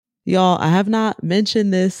Y'all, I have not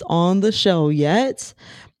mentioned this on the show yet.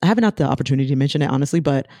 I haven't had the opportunity to mention it, honestly,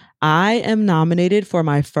 but I am nominated for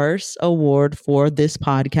my first award for this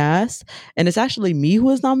podcast. And it's actually me who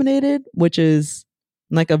is nominated, which is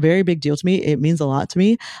like a very big deal to me. It means a lot to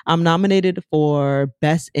me. I'm nominated for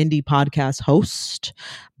Best Indie Podcast Host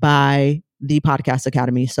by the Podcast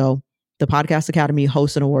Academy. So the Podcast Academy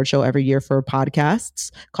hosts an award show every year for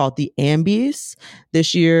podcasts called the Ambies.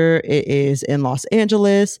 This year it is in Los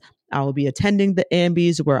Angeles. I will be attending the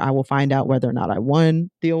Ambies where I will find out whether or not I won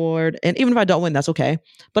the award. And even if I don't win, that's okay.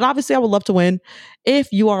 But obviously, I would love to win. If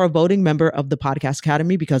you are a voting member of the Podcast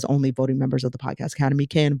Academy, because only voting members of the Podcast Academy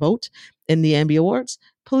can vote in the Ambie Awards,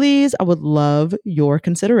 please, I would love your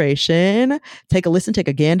consideration. Take a listen, take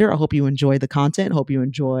a gander. I hope you enjoy the content. I hope you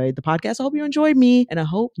enjoy the podcast. I hope you enjoy me. And I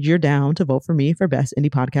hope you're down to vote for me for Best Indie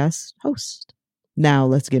Podcast Host. Now,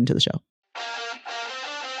 let's get into the show.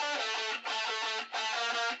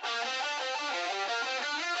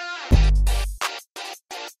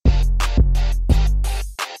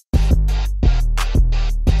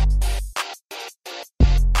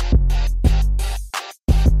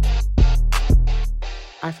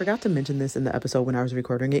 I forgot to mention this in the episode when I was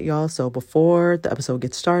recording it, y'all. So before the episode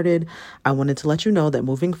gets started, I wanted to let you know that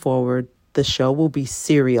moving forward, the show will be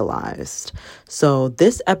serialized. So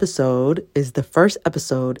this episode is the first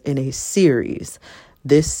episode in a series.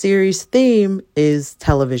 This series theme is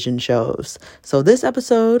television shows. So this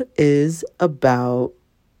episode is about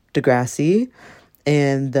Degrassi.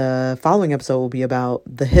 And the following episode will be about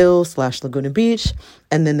The Hills / Laguna Beach.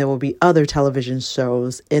 And then there will be other television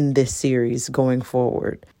shows in this series going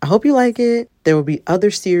forward. I hope you like it. There will be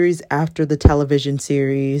other series after the television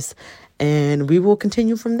series. And we will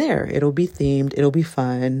continue from there. It'll be themed. It'll be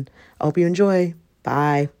fun. I hope you enjoy.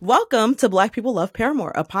 Bye. Welcome to Black People Love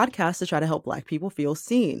Paramore, a podcast to try to help Black people feel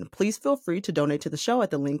seen. Please feel free to donate to the show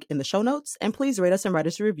at the link in the show notes. And please rate us and write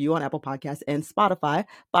us a review on Apple Podcasts and Spotify.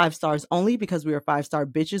 5 stars only because we are 5-star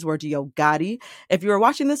bitches. Word to Yo Gotti. If you are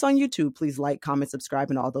watching this on YouTube, please like, comment,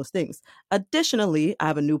 subscribe, and all those things. Additionally, I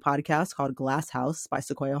have a new podcast called Glass House by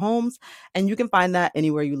Sequoia Holmes, and you can find that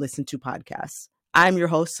anywhere you listen to podcasts. I'm your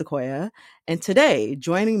host, Sequoia, and today,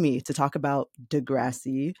 joining me to talk about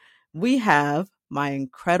Degrassi, we have my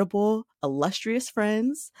incredible, illustrious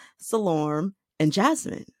friends, Selorm and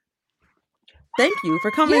Jazzmyne. Thank you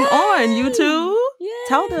for coming on, you two. Yay!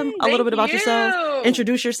 Tell them a little bit about yourselves,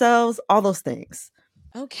 introduce yourselves, all those things.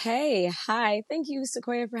 Okay. Hi. Thank you,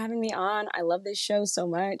 Sequoia, for having me on. I love this show so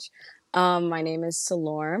much. My name is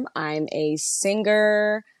Selorm. I'm a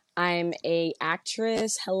singer. I'm a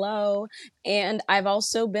actress. Hello. And I've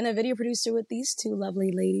also been a video producer with these two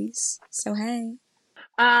lovely ladies. So, hey.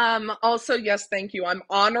 Also, yes, thank you. I'm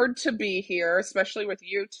honored to be here, especially with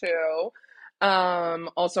you two.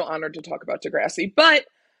 Also honored to talk about Degrassi, but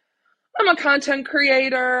I'm a content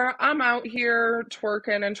creator. I'm out here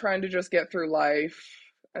twerking and trying to just get through life.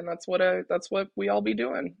 And that's what we all be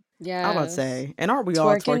doing. Yeah. I was about to say, and aren't we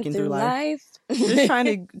all twerking through life? Just trying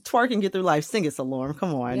to twerk and get through life. Sing it, Selorm.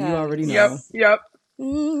 Come on. Yes. You already know. Yep.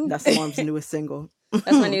 That's Selorm's newest single.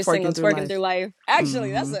 That's my new single, Twerking Through Life.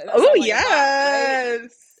 Actually, that's it. Oh, like yes.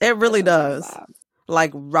 Right? It really does.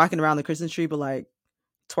 Like rocking around the Christmas tree, but like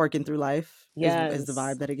twerking through life is the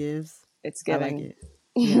vibe that it gives. It's giving. I like it.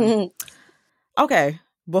 Yeah. Okay.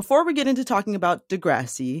 Before we get into talking about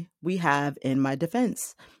Degrassi, we have In My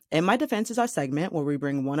Defense. In My Defense is our segment where we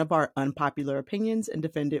bring one of our unpopular opinions and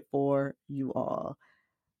defend it for you all.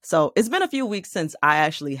 So it's been a few weeks since I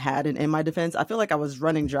actually had an In My Defense. I feel like I was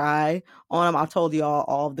running dry on them. I told y'all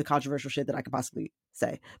all of the controversial shit that I could possibly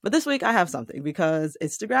say. But this week I have something because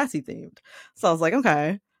it's Degrassi themed. So I was like,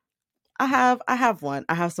 okay, I have one.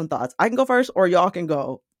 I have some thoughts. I can go first or y'all can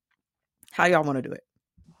go. How y'all want to do it?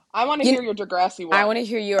 I want to hear your Degrassi one. I want to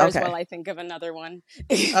hear yours while I think of another one.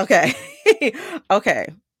 Okay. Okay.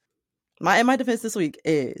 My In My Defense this week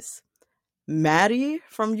is Maddie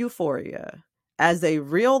from Euphoria. As a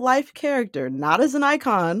real life character, not as an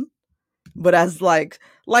icon, but as like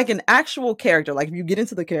an actual character. Like if you get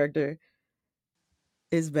into the character,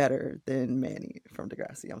 is better than Manny from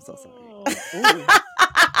Degrassi. I'm so sorry.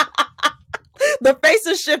 The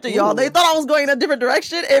faces shifted, y'all. They thought I was going in a different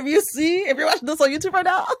direction. If you're watching this on YouTube right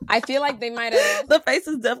now, I feel like they might have. The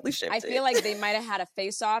faces definitely shifted. I feel like they might have had a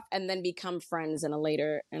face off and then become friends in a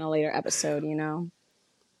later episode. You know?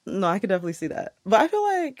 No, I could definitely see that. But I feel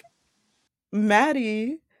like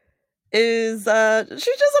Maddie is she's just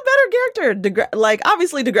a better character. Like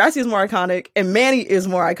obviously Degrassi is more iconic and Manny is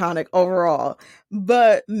more iconic overall,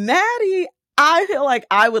 but Maddie, I feel like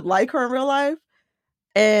I would like her in real life,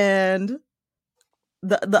 and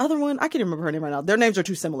the other one, I can't remember her name right now. Their names are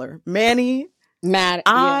too similar. Manny Mad.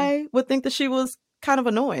 I would think that she was kind of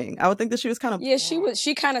annoying. I would think that she was kind of... Yeah,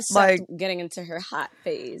 she kind of sucked getting into her hot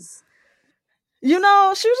phase. You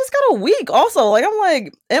know, she was just kind of weak also. Like, I'm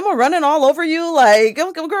like, Emma running all over you? Like,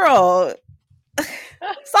 girl,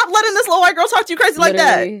 stop letting this little white girl talk to you crazy like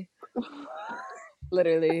that.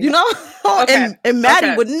 Literally. You know? Okay. And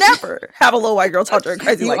Maddie would never have a little white girl talk to her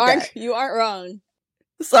crazy like that. You aren't wrong.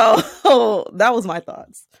 So, that was my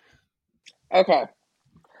thoughts. Okay.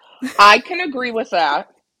 I can agree with that.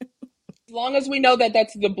 As long as we know that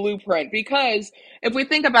that's the blueprint. Because if we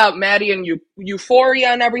think about Maddie and Euphoria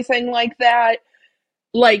and everything like that,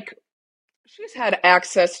 like, she's had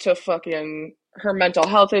access to fucking her mental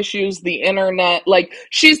health issues, the internet. Like,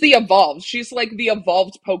 she's the evolved. She's like the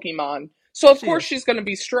evolved Pokemon. So, of course, she's going to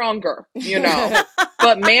be stronger, you know.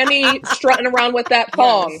 But Manny strutting around with that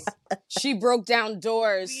thong. Yes. She broke down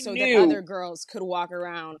doors so that other girls could walk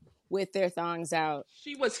around with their thongs out.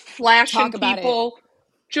 She was flashing people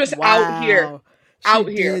just out here. Out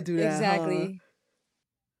here. Did do that, exactly.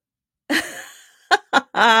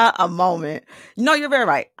 Huh? A moment. No, you're very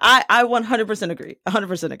right. I 100% agree.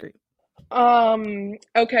 100% agree.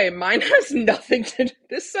 Okay, mine has nothing to do.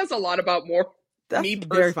 This says a lot about me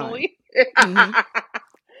personally.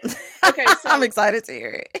 Okay, so I'm excited to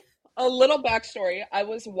hear it. A little backstory. I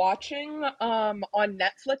was watching on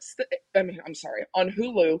Netflix. On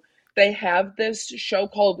Hulu. They have this show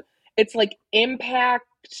called, it's like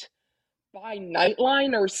Impact by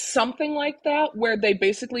Nightline or something like that, where they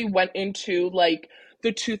basically went into like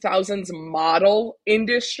the 2000s model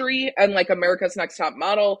industry and like America's Next Top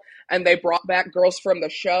Model, and they brought back girls from the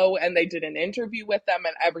show and they did an interview with them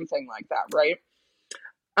and everything like that, right?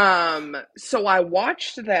 So I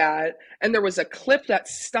watched that, and there was a clip that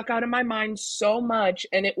stuck out in my mind so much,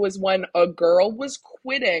 and it was when a girl was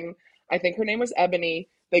quitting. I think her name was Ebony.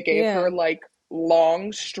 They gave her like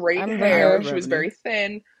long straight hair. She was very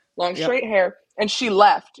thin, long straight hair, and she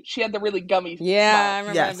left. She had the really gummy smile. I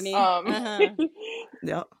remember Ebony.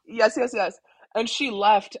 Yep. Yes. And she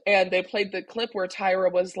left, and they played the clip where Tyra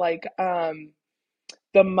was like,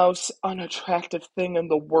 the most unattractive thing in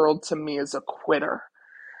the world to me is a quitter.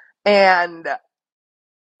 And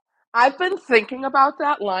I've been thinking about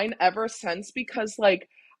that line ever since, because like,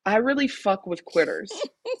 I really fuck with quitters.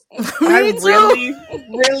 I really,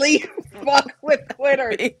 really fuck with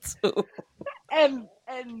quitters. Me too. And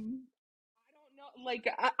I don't know, like,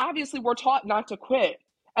 obviously we're taught not to quit.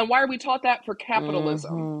 And why are we taught that? For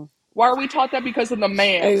capitalism. Mm-hmm. Why are we taught that? Because of the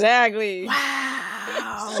man. Exactly.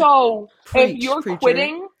 Wow. So if you're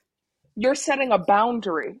quitting, you're setting a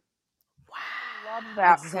boundary. Wow. I love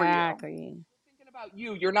that for you. You're thinking about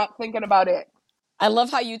you. You're not thinking about it. I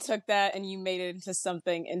love how you took that and you made it into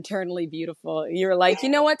something internally beautiful. You were like, you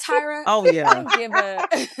know what, Tyra? Oh, yeah. I don't give a...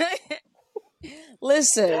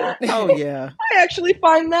 Listen. Oh, yeah. I actually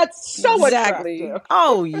find that so attractive.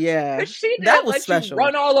 Oh, yeah. She that was special. You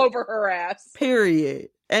run all over her ass. Period.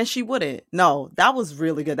 And she wouldn't. No, that was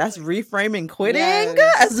really good. That's reframing quitting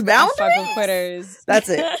as boundaries. Fuck with quitters. That's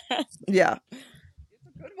it. Yeah.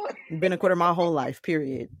 It's a good one. Been a quitter my whole life.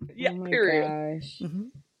 Period. Yeah. Oh period. Gosh.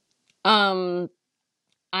 Mm-hmm.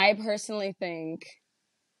 I personally think,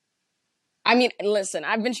 I mean, listen,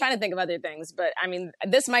 I've been trying to think of other things, but I mean,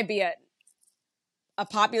 this might be a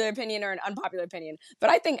popular opinion or an unpopular opinion, but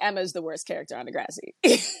I think Emma's the worst character on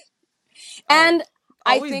Degrassi. And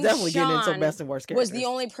I think definitely Sean getting into best and worst characters. Was the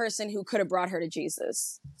only person who could have brought her to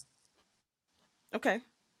Jesus. Okay.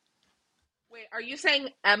 Wait, are you saying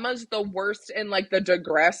Emma's the worst in like the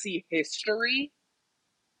Degrassi history?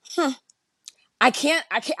 I can't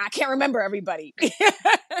remember everybody.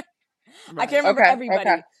 Right. I can't remember everybody.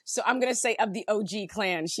 Okay. So I'm going to say of the OG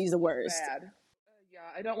clan, she's the worst. Bad. Yeah,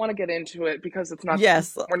 I don't want to get into it because it's not.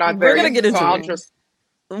 Yes. We're not there. We're going to get into it.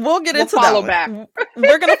 We'll get into follow that back.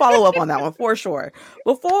 We're going to follow up on that one for sure.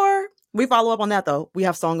 Before we follow up on that, though, we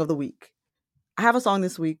have Song of the Week. I have a song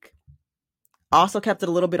this week. I also kept it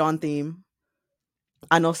a little bit on theme.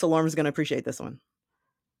 I know Selorm is going to appreciate this one.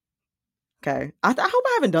 Okay. I hope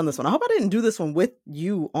I haven't done this one. I hope I didn't do this one with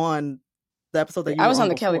you on the episode that you were on. I was on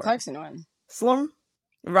the before. Kelly Clarkson one. Selorm?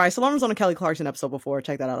 Right. Selorm was on the Kelly Clarkson episode before.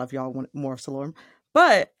 Check that out if y'all want more of Selorm.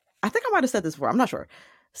 But I think I might have said this before. I'm not sure.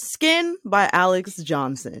 Skin by Alex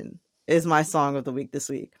Johnson is my song of the week this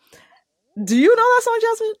week. Do you know that song,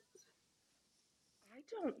 Jazzmyne?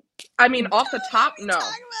 I mean, off the top, no.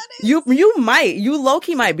 You might. You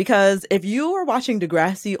low-key might, because if you were watching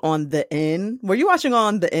Degrassi on the N, were you watching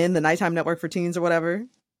on the N, the nighttime network for teens or whatever?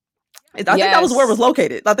 I think that was where it was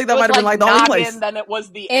located. I think that might have been like the only place. Then it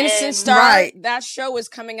was the Instant Star. Right. That show was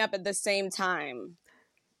coming up at the same time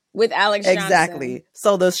with Alex Johnson. Exactly.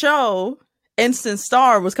 So the show Instant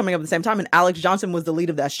Star was coming up at the same time, and Alex Johnson was the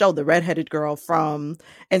lead of that show, the redheaded girl from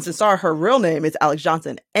Instant Star. Her real name is Alex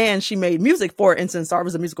Johnson, and she made music for Instant Star. It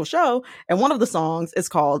was a musical show, and one of the songs is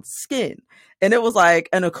called Skin, and it was like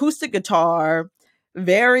an acoustic guitar,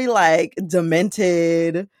 very like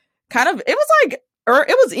demented, kind of. It was like,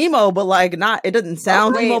 it was emo, but like not. It didn't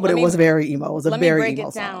sound emo, but it was very emo. It was a very emo song. Let me break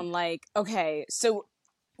it down. Like, okay, so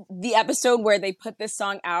the episode where they put this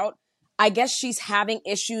song out, I guess she's having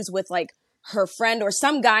issues with like her friend or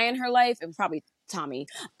some guy in her life, and probably Tommy,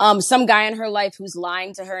 some guy in her life who's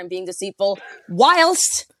lying to her and being deceitful,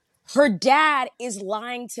 whilst her dad is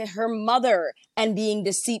lying to her mother and being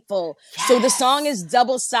deceitful. Yes. So the song is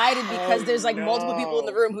double-sided because there's like multiple people in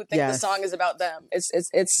the room who think the song is about them.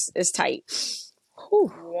 It's tight.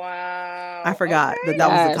 Whew. Wow. I forgot that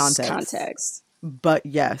was the context. But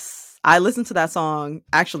yes, I listened to that song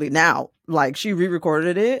actually now. Like, she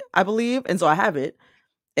re-recorded it, I believe, and so I have it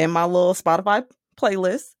in my little Spotify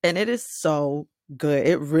playlist, and it is so good.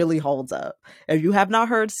 It really holds up. If you have not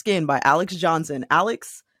heard Skin by Alex Johnson,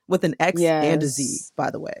 Alex with an X and a Z, by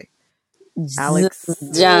the way. Alex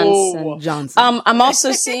Johnson. I'm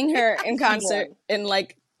also seeing her in concert in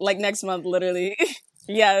like next month, literally.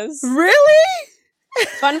 Yes. Really?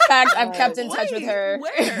 Fun fact, I've kept in touch with her.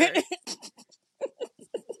 Where?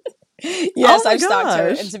 Yes, I've stalked her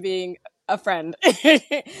into being a friend.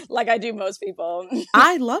 Like I do most people.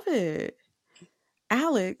 I love it.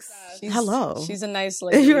 Alex, hello. She's a nice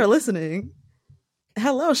lady. If you are listening,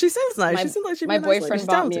 hello. She seems nice. She seems like she'd be my boyfriend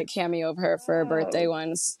bought me a cameo of her for her birthday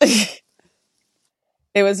once.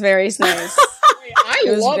 It was very nice.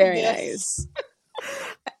 It was very nice.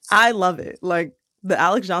 I love it. Like the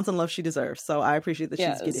Alex Johnson love she deserves. So I appreciate that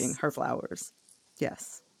she's getting her flowers.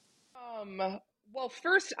 Yes. Well,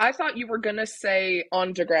 first, I thought you were gonna say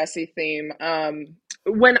on Degrassi theme.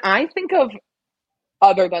 When I think of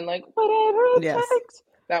other than like whatever it takes,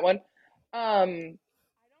 that one. I don't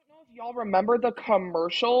know if y'all remember the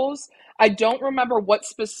commercials. I don't remember what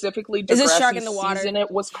specifically Degrassi Shark in the Water season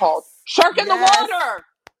it was called. Shark in the Water.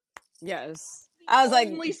 Yes. I was like,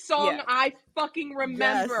 only song I fucking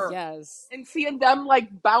remember. Yes. And seeing them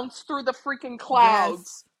like bounce through the freaking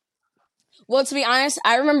clouds. Yes. Well, to be honest,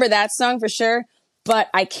 I remember that song for sure, but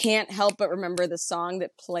I can't help but remember the song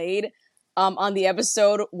that played on the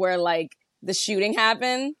episode where like the shooting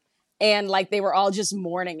happened and like they were all just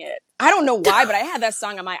mourning it. I don't know why, but I had that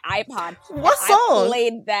song on my iPod. What song? I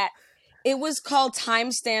played that. It was called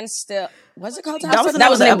Time Stands Still. Was it called Time Stands Still? That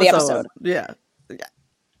was the name of the episode.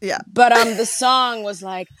 Yeah. But the song was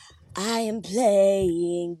like, I am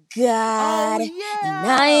playing God and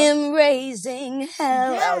I am raising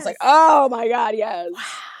hell. Yes. I was like, oh my God, yes. Wow.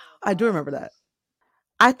 I do remember that.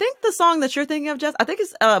 I think the song that you're thinking of, Jess, I think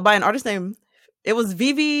it's by an artist named, it was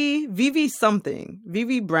Vivi something.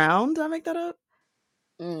 Vivi Brown. Did I make that up?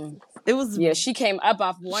 It was. Yeah, she came up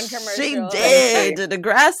off one commercial. She did.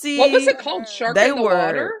 Degrassi. What was it called? Shark in the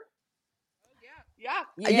Water?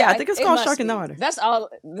 Yeah, I think it's called Shark in the Water. That's all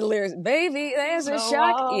the lyrics. Baby, there's a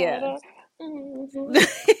shark. Yeah.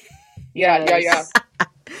 Yeah.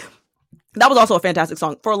 That was also a fantastic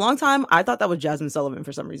song. For a long time, I thought that was Jazzmyne Sullivan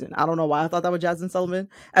for some reason. I don't know why I thought that was Jazzmyne Sullivan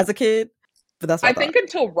as a kid, but that's what I think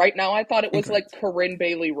until right now, I thought it was like Corinne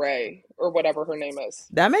Bailey Rae or whatever her name is.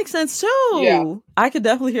 That makes sense too. Yeah. I could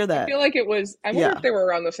definitely hear that. I feel like it was, I wonder if they were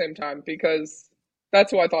around the same time because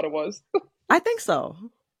that's who I thought it was. I think so.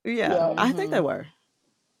 Yeah. I think they were.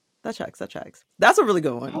 That checks. That's a really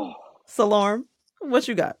good one. Selorm, what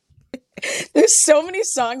you got? There's so many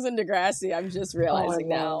songs in Degrassi. I'm just realizing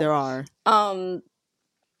now. There are. I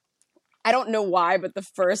don't know why, but the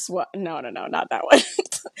first one. No, not that one.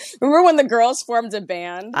 Remember when the girls formed a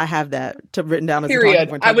band? I have that written down as Period. a talking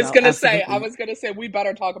point. I was gonna say we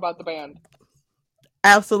better talk about the band.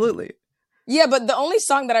 Absolutely. Yeah, but the only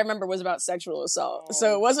song that I remember was about sexual assault.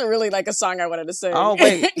 So it wasn't really like a song I wanted to sing. Oh,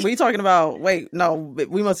 wait. We talking about... Wait, no.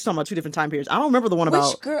 We must be talking about two different time periods. I don't remember the one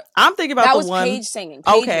about... Girl? I'm thinking about the one... That was Paige singing.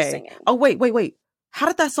 Paige was singing. Oh, wait. How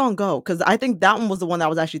did that song go? Because I think that one was the one that I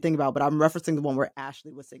was actually thinking about, but I'm referencing the one where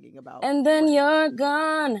Ashley was singing about. And then you're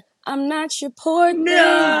gone. I'm not your poor thing.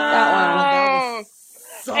 That one.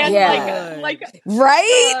 So and like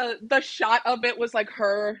right? The shot of it was like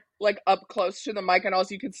her like up close to the mic, and all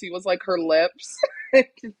you could see was like her lips.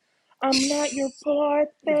 I'm not your poor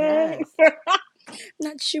thing. Yes.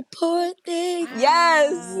 Not your poor thing.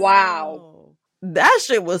 Yes. Wow. That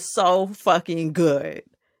shit was so fucking good.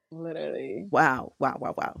 Literally. Wow.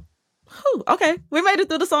 Whew, okay, we made it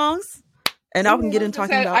through the songs, and now we can get into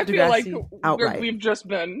talking about Degrassi outright. We've just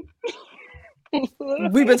been.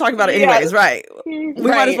 We've been talking about it anyways, right? We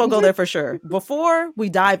might as well go there for sure. Before we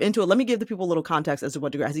dive into it, let me give the people a little context as to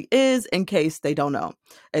what Degrassi is in case they don't know.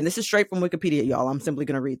 And this is straight from Wikipedia, y'all. I'm simply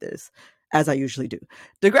going to read this as I usually do.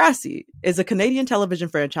 Degrassi is a Canadian television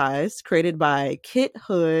franchise created by Kit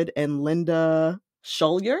Hood and Linda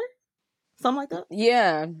Schuyler. Something like that?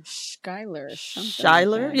 Yeah. Skylar.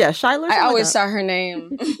 Schuyler? Like yeah, Schuyler. I always saw her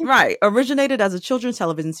name. Right. Originated as a children's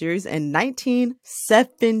television series in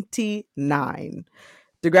 1979.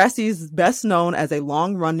 Degrassi is best known as a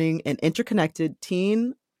long-running and interconnected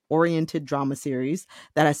teen-oriented drama series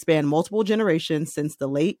that has spanned multiple generations since the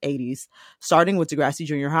late 80s, starting with Degrassi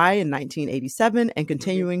Junior High in 1987 and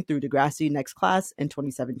continuing through Degrassi Next Class in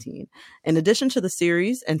 2017. In addition to the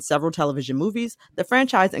series and several television movies, the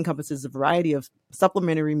franchise encompasses a variety of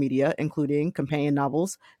supplementary media, including companion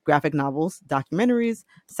novels, graphic novels, documentaries,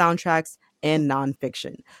 soundtracks, and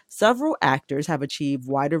nonfiction. Several actors have achieved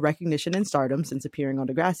wider recognition and stardom since appearing on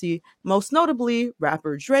Degrassi, most notably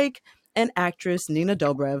rapper Drake and actress Nina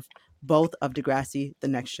Dobrev, both of Degrassi The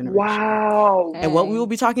Next Generation. Wow. And what we will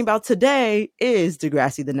be talking about today is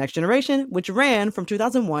Degrassi The Next Generation, which ran from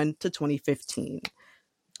 2001 to 2015.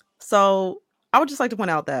 So I would just like to point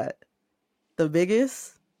out that the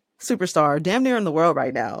biggest superstar damn near in the world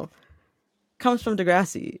right now comes from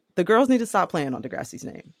Degrassi. The girls need to stop playing on Degrassi's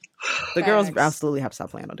name. The girls absolutely have to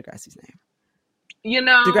stop playing on Degrassi's name. You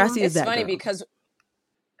know, Degrassi is that funny girl. because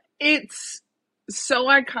it's so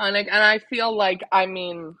iconic, and I feel like, I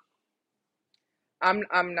mean, I'm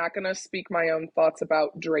not gonna speak my own thoughts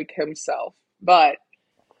about Drake himself, but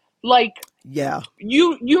like, yeah,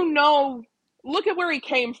 you know, look at where he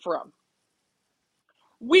came from.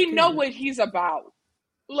 We know what he's about.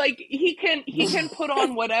 Like, he can put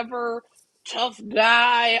on whatever tough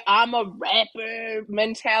guy, I'm a rapper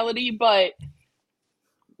mentality, but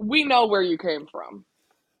we know where you came from.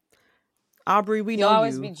 Aubrey, we You'll know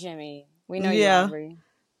always you. be Jimmy. We know you, Aubrey.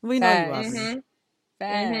 We know you, Aubrey. Mm-hmm.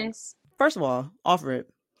 Facts. First of all, off rip,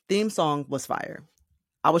 theme song was fire.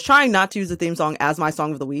 I was trying not to use the theme song as my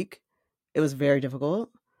song of the week. It was very difficult,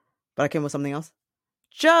 but I came with something else.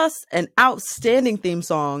 Just an outstanding theme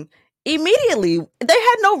song. Immediately, they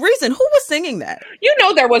had no reason. Who was singing that? You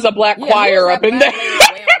know there was a black choir up in there. Who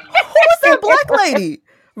was that black lady?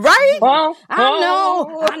 Right? I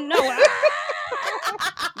know.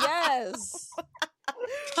 Yes.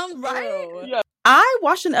 Come through. Yeah. I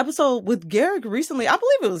watched an episode with Garrick recently. I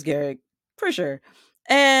believe it was Garrick. Pretty sure.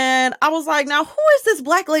 And I was like, now who is this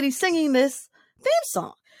black lady singing this theme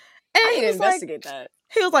song? And I need to investigate that.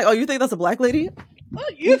 He was like, oh, you think that's a black lady?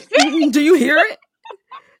 You think? Do you hear it?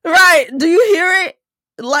 Right. Do you hear it?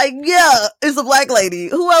 Like, yeah, it's a black lady.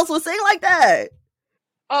 Who else would sing like that?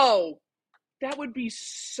 Oh, that would be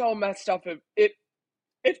so messed up if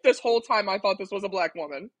this whole time I thought this was a black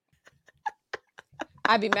woman.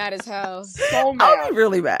 I'd be mad as hell. So mad. I'd be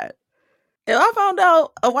really mad. If I found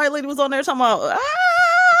out a white lady was on there talking about,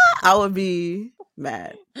 I would be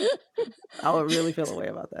mad. I would really feel a way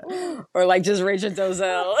about that. Or like just Rachel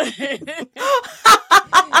Dozell.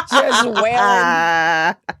 Just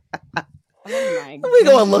wailing. Oh my God. We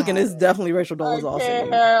go and look, and it's definitely Rachel Dolezal singing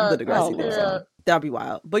the Degrassi theme song. That'd be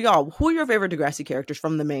wild. But y'all, who are your favorite Degrassi characters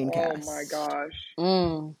from the main cast? Oh my gosh.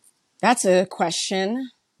 That's a question.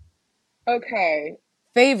 Okay.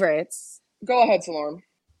 Favorites. Go ahead, Selorm.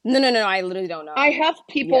 No. I literally don't know. I have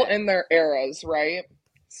people in their eras, right?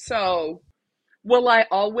 So, will I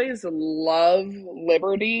always love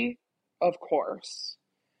Liberty? Of course.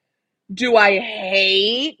 Do I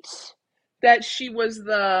hate that she was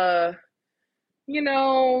the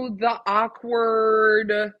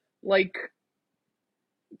awkward, like,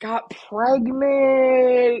 got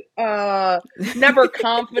pregnant, never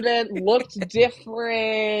confident, looked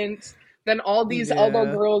different than all these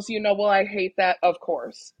other girls, will I hate that? Of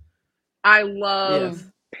course. I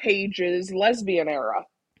love Paige's lesbian era.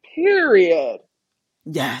 Period.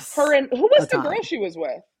 Yes. Her and who was the girl she was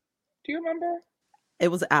with? Do you remember? It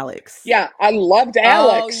was Alex. Yeah, I loved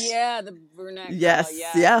Alex. Oh yeah, the brunette girl. Yes.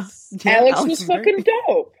 Yeah. Alex was fucking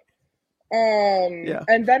dope.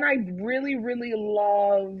 And then I really, really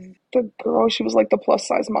loved the girl. She was like the plus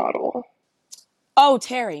size model. Oh,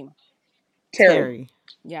 Terry.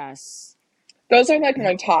 Yes. Those are like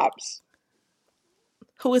my tops.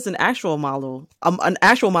 Who is an actual model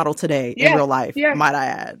today in real life, might I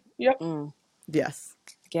add. Yep. Yes.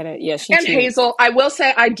 Get it? Yeah, and Hazel. I will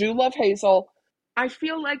say I do love Hazel. I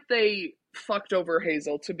feel like they fucked over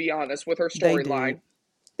Hazel, to be honest, with her storyline.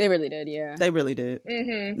 They really did, yeah. They really did.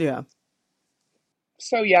 Mm-hmm. Yeah.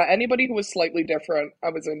 So yeah, anybody who was slightly different, I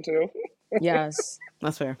was into. Yes.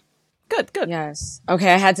 That's fair. Good. Yes.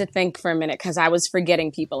 Okay, I had to think for a minute because I was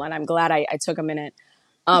forgetting people, and I'm glad I took a minute.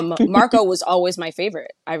 Marco was always my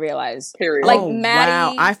favorite, I realized. Period. Like Oh wow,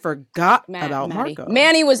 Maddie, I forgot about Maddie. Marco.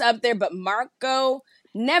 Manny was up there, but Marco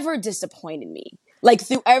never disappointed me. Like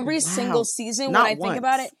through every single Wow, season, when not I think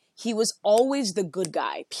about it, once. he was always the good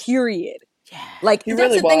guy, period. Yeah, Like He that's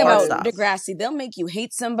really the thing art about was. style. Degrassi. They'll make you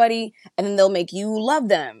hate somebody and then they'll make you love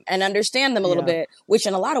them and understand them a little Yeah, bit, which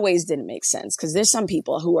in a lot of ways didn't make sense because there's some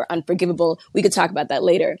people who are unforgivable. We could talk about that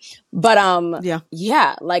later. But yeah.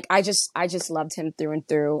 yeah, like I just loved him through and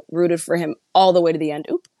through, rooted for him all the way to the end.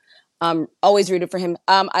 Oop. Always rooted for him.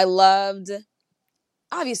 I loved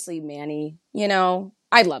obviously Manny,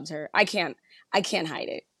 I loved her. I can't hide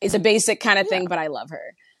it. It's a basic kind of Yeah. thing, but I love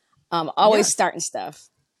her. Always Yes. starting stuff.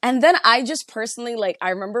 And then I just personally I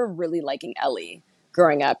remember really liking Ellie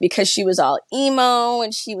growing up because she was all emo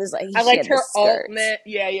and she was like, I she liked had the her skirts. alternate.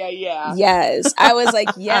 Yeah. Yes. I was like,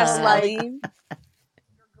 yes, Uh huh. Ellie.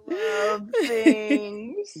 Glove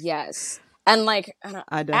things. Yes. And I don't,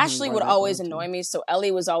 I definitely Ashley wore would that always glove too. annoy me. So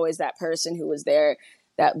Ellie was always that person who was there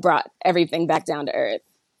that brought everything back down to earth.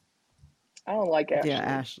 I don't like Ashley.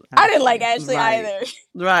 Yeah, I didn't like Ashley. Ashley either.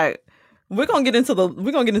 Right. We're gonna get into the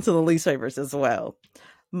least favorites as well.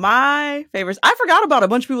 My favorites. I forgot about a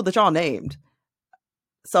bunch of people that y'all named.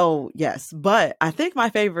 So yes, but I think my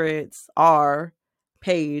favorites are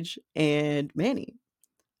Paige and Manny.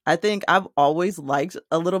 I think I've always liked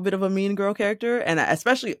a little bit of a mean girl character, and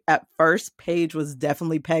especially at first, Paige was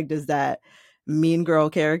definitely pegged as that mean girl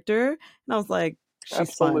character, and I was like, she's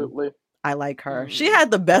fun. Absolutely. I like her. She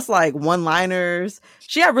had the best one-liners.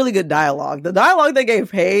 She had really good dialogue. The dialogue they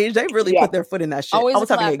gave Paige, they really Yeah. put their foot in that shit. Always I a was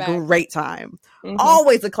having a clapback. great time. Mhm.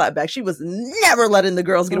 Always a clapback. She was never letting the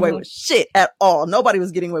girls get away with shit at all. Nobody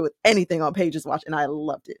was getting away with anything on Paige's watch, and I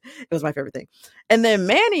loved it. It was my favorite thing. And then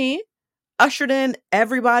Manny ushered in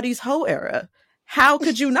everybody's hoe era. How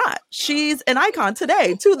could you not? She's an icon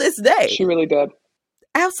today, to this day. She really did.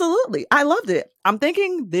 Absolutely. I loved it. I'm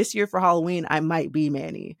thinking this year for Halloween, I might be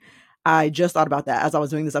Manny. I just thought about that as I was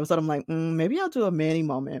doing this episode. I'm like, maybe I'll do a Manny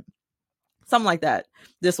moment. Something like that.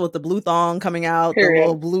 This with the blue thong coming out, Period. the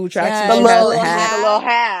little blue tracksuit Yes, she The has, little, the hat. the little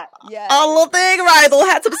hat. Yes. A little thing, right? The little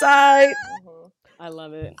hat to the side. I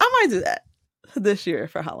love it. I might do that this year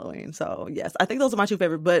for Halloween. So yes, I think those are my two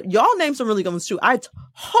favorite. But y'all named some really good ones too. I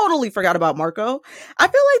totally forgot about Marco. I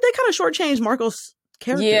feel like they kind of shortchanged Marco's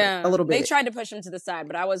character a little bit. They tried to push him to the side,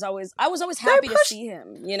 but I was always happy to see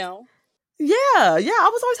him, Yeah, I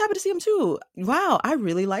was always happy to see him too. Wow, I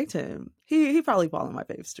really liked him. He probably fall in my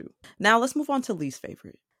faves too. Now let's move on to least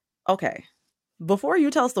favorite. Okay, before you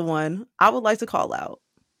tell us the one, I would like to call out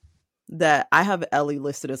that I have Ellie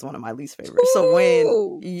listed as one of my least favorites.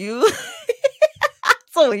 Ooh.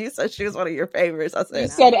 So when you said she was one of your favorites, I said, You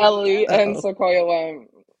said Ellie and Sequoia went.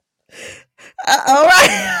 all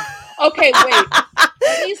right. Okay, wait.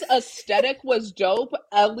 Ellie's aesthetic was dope.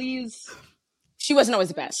 She wasn't always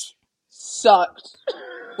the best. Sucked.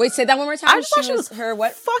 Wait, say that one more time. I just thought she was her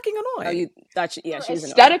what? Fucking annoying. Oh, you thought she Her was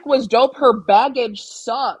aesthetic was dope. Her baggage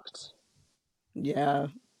sucked. Yeah.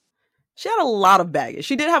 She had a lot of baggage.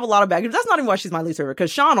 She did have a lot of baggage. That's not even why she's my least favorite,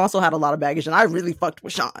 because Sean also had a lot of baggage, and I really fucked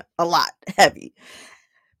with Sean a lot. Heavy.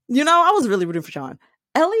 I was really rooting for Sean.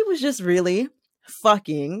 Ellie was just really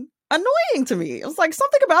fucking annoying to me. It was like,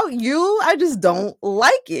 something about you, I just don't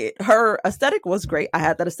like it. Her aesthetic was great. I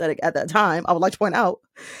had that aesthetic at that time, I would like to point out.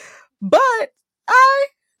 But I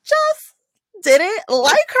just didn't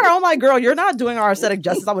like her. I'm like, girl, you're not doing our aesthetic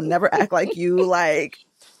justice. I would never act like you. Like,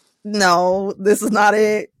 no, this is not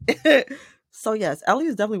it. So yes, Ellie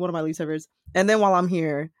is definitely one of my least favorites. And then while I'm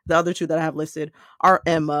here, the other two that I have listed are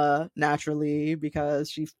Emma, naturally,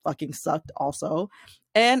 because she fucking sucked also,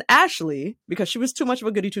 and Ashley, because she was too much of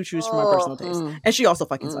a goody two shoes for my personal taste. And she also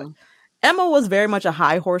fucking sucked. Emma was very much a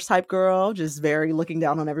high horse type girl, just very looking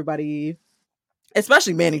down on everybody.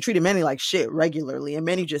 Especially Manny, treated Manny like shit regularly, and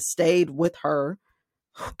Manny just stayed with her,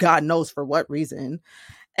 God knows for what reason.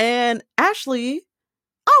 And Ashley,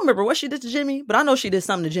 I don't remember what she did to Jimmy, but I know she did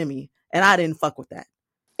something to Jimmy, and I didn't fuck with that.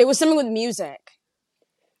 It was something with music.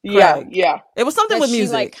 Yeah. It was something That with she,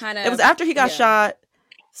 music. It was after he got shot.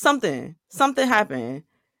 Something happened.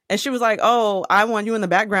 And she was like, oh, I want you in the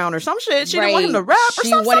background or some shit. She didn't want him to rap or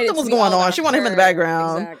something was going on. She wanted him in the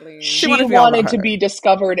background. Exactly. She wanted to be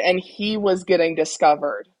discovered, and he was getting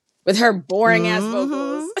discovered. With her boring ass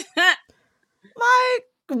vocals.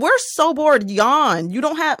 Like, we're so bored. Yawn. You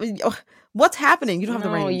don't have... What's happening? You don't have the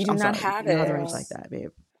range. You do not have You don't have the it. range like that, babe.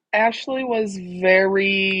 Ashley was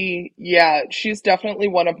very... Yeah, she's definitely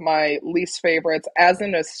one of my least favorites. As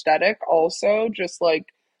an aesthetic also, just like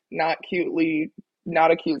not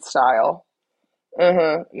a cute style.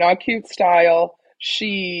 Not cute style.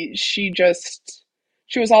 She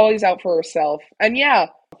was always out for herself. And yeah,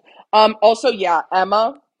 also, yeah,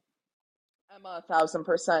 Emma,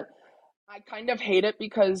 1,000%. I kind of hate it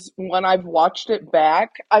because when I've watched it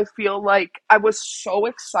back, I feel like I was so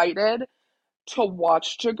excited to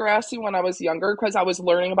watch Degrassi when I was younger because I was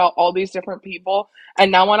learning about all these different people.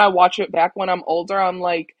 And now when I watch it back when I'm older, I'm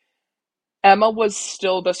like, Emma was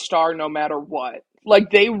still the star no matter what.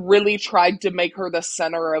 Like, they really tried to make her the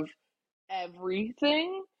center of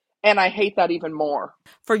everything. And I hate that even more.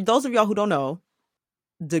 For those of y'all who don't know,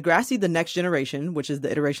 Degrassi, the Next Generation, which is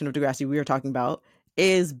the iteration of Degrassi we are talking about,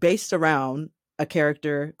 is based around a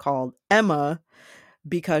character called Emma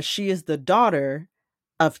because she is the daughter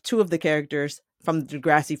of two of the characters from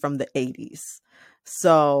Degrassi from the 80s.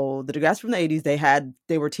 So the Degrassi from the 80s,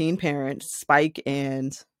 they were teen parents, Spike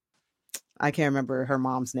and I can't remember her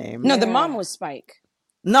mom's name. No, the mom was Spike.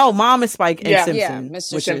 No, mom is Spike and Yeah. Simpson,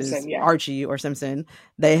 Mr. which Simpson, is yeah. Archie or Simpson.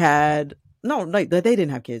 They had they didn't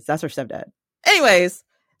have kids. That's her stepdad. Anyways,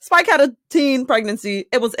 Spike had a teen pregnancy.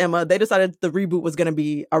 It was Emma. They decided the reboot was going to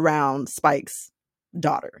be around Spike's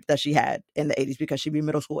daughter that she had in the 80s because she'd be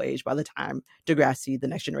middle school age by the time Degrassi, the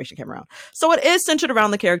Next Generation, came around. So it is centered around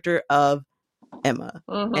the character of Emma.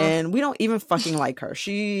 And we don't even fucking like her.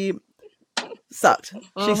 She sucked.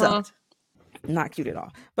 She sucked. Not cute at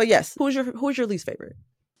all. But yes, who's your least favorite?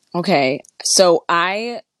 Okay, so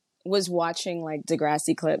I was watching like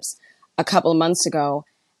Degrassi clips a couple of months ago,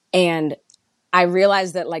 and I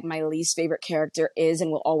realized that like my least favorite character is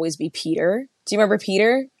and will always be Peter. Do you remember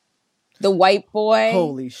Peter? The white boy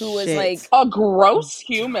Holy who was shit. like A gross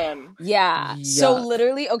human. Yeah. So Yuck.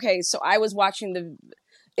 literally, okay, so I was watching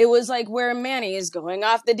it was like where Manny is going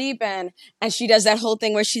off the deep end and she does that whole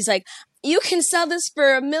thing where she's like, you can sell this for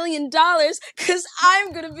 $1 million because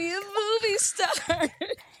I'm going to be a movie star.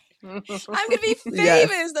 I'm going to be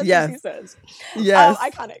famous. That's what she says. Yes.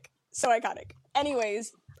 Iconic. So iconic.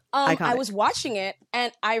 Anyways, I was watching it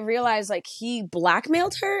and I realized like he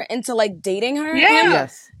blackmailed her into like dating her. Yeah.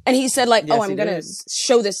 Yes. And he said like, Yes, oh, I'm going to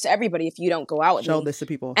show this to everybody if you don't go out with me. Show this to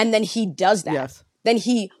people. And then he does that. Yes. Then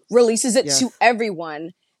he releases it to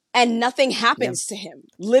everyone and nothing happens to him.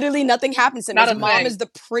 Literally nothing happens to him. His mom is the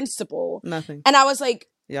principal. Nothing. And I was like,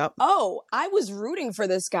 yep. Oh, I was rooting for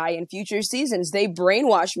this guy in future seasons. They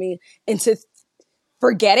brainwashed me into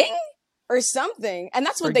forgetting or something. And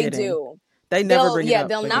that's what they do. They never bring it up.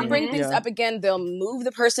 They'll not bring things up again. They'll move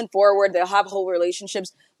the person forward. They'll have whole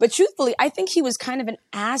relationships. But truthfully, I think he was kind of an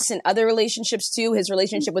ass in other relationships too. His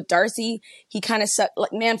relationship with Darcy, he kind of sucked.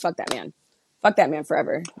 Like, man, fuck that man. Fuck that man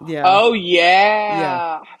forever. Yeah. Oh,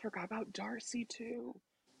 yeah. I forgot about Darcy too.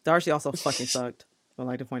 Darcy also fucking sucked, I'd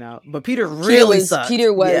like to point out. But Peter really sucked. He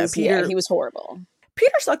was horrible.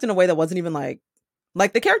 Peter sucked in a way that wasn't even like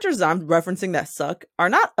the characters I'm referencing that suck are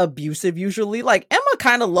not abusive usually. Like Emma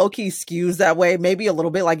kind of low-key skews that way, maybe a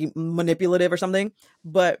little bit like manipulative or something.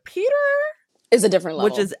 But Peter is a different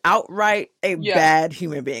level. Which is outright a bad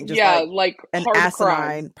human being. Just like an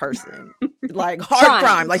asinine person. Like hard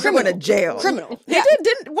crime. Like criminal. He went to jail. Criminal. He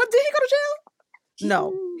did he go to jail?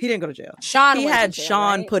 No, he didn't go to jail. He had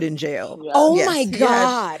Sean put in jail. Yeah. Oh my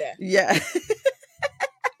God.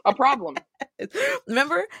 A problem.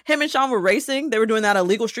 Remember, him and Sean were racing. They were doing that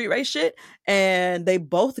illegal street race shit, and they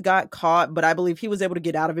both got caught. But I believe he was able to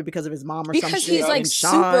get out of it because of his mom or something. Because he's like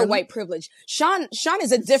super white privilege. Sean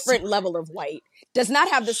is a different level of white. Does not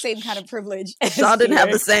have the same kind of privilege. Sean didn't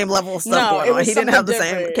have the same level of stuff going on. He didn't have the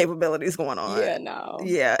same capabilities going on. Yeah, no.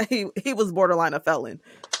 Yeah, he was borderline a felon.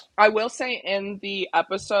 I will say in the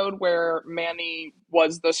episode where Manny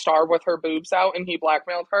was the star with her boobs out and he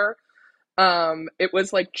blackmailed her, it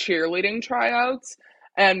was like cheerleading tryouts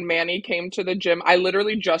and Manny came to the gym. I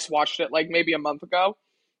literally just watched it like maybe a month ago,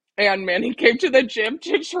 and Manny came to the gym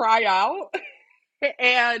to try out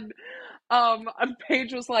and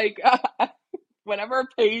Paige was like whenever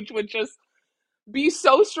Paige would just be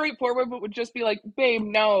so straightforward but would just be like, babe,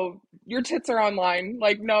 no, your tits are online,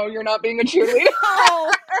 like, no, you're not being a cheerleader.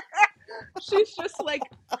 She's just like,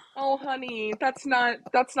 oh honey, that's not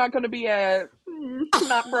gonna be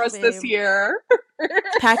not for us this year.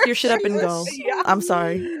 Pack your shit up and go. Yeah. I'm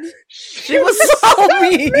sorry. She was so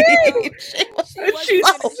mean.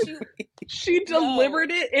 She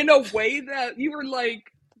delivered it in a way that you were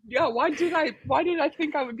like, yeah, why did I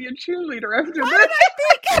think I would be a cheerleader after this?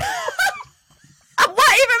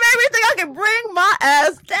 What even made me think I could bring my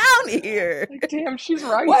ass down here? Like, damn, she's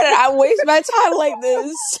right. Why did I waste my time like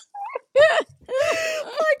this?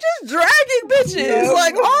 Like just dragging bitches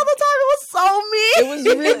like all the time. It was so mean. It was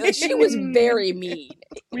really, she was very mean.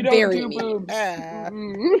 We don't Very do mean. boobs.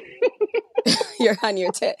 You're hun,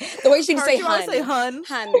 your tit. The way she say You hun. always say hun.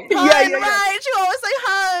 Hun. Yeah. Right. You always say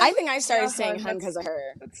hun. I think I started saying hun That's because of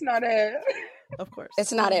her. That's not it. Of course.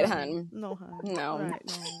 It's not it, hun. No hun. No.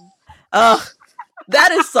 Right, no.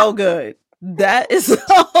 That is so good. That is so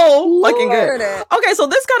fucking good. Okay, so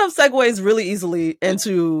this kind of segues really easily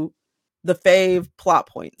into the fave plot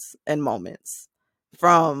points and moments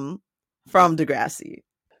from Degrassi.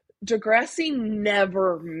 Degrassi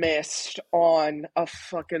never missed on a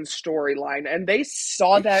fucking storyline, and they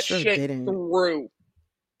saw that shit through.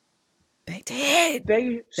 They did.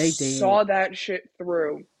 They did. saw that shit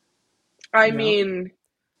through. I mean,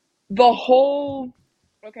 the whole...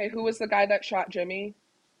 Okay, who was the guy that shot Jimmy?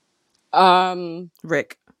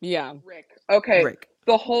 Rick. Yeah. Rick. Okay. Rick.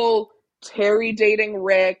 The whole Terry dating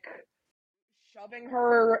Rick, shoving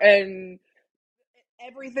her and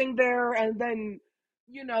everything there, and then,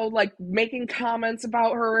 you know, like making comments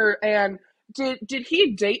about her. And did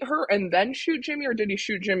he date her and then shoot Jimmy, or did he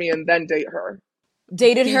shoot Jimmy and then date her?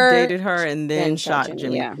 Dated her and then shot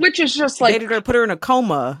Jimmy. Yeah. Which is just like... Dated her, put her in a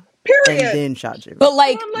coma. Period. And then shot Jimmy. But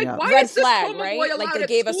like, why red is this flag, coma right? boy Like allowed they at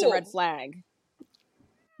gave us a school? red flag.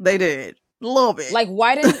 They did. A little bit. Like,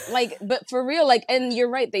 why didn't, like, but for real, like, and you're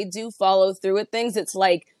right, they do follow through with things. It's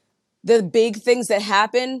like the big things that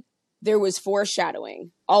happen, there was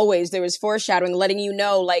foreshadowing. Always there was foreshadowing, letting you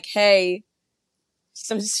know, like, hey,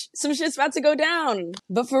 some shit's about to go down.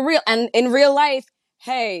 But for real, and in real life,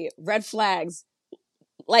 hey, red flags.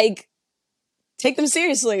 Like, take them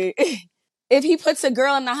seriously. If he puts a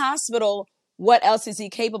girl in the hospital, what else is he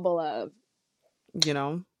capable of? You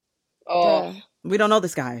know? Oh. We don't know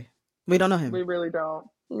this guy. We don't know him. We really don't.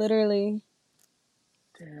 Literally.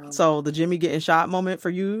 Damn. So the Jimmy getting shot moment for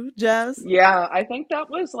you, Jazz? Yeah, I think that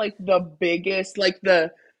was like the biggest, like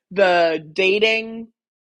the dating and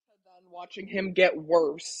then watching him get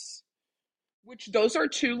worse. Which those are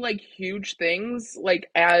two like huge things, like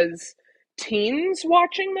as teens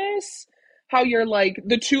watching this, how you're like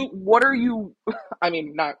the two, what are you, I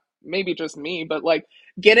mean, not maybe just me, but like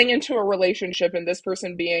getting into a relationship and this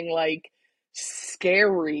person being like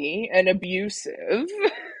scary and abusive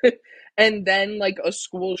and then like a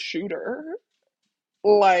school shooter.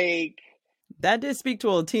 Like, that did speak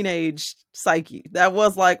to a teenage psyche. That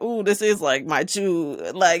was like, ooh, this is like my two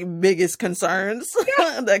like biggest concerns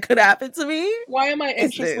that could happen to me. Why am I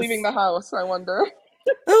anxious leaving the house, I wonder?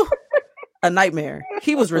 Ooh, a nightmare.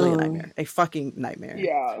 He was really a nightmare. A fucking nightmare.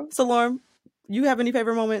 Yeah. Selorm, you have any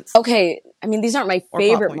favorite moments? Okay, I mean, these aren't my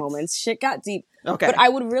favorite moments. Shit got deep. Okay. But I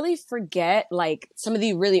would really forget, like, some of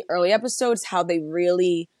the really early episodes, how they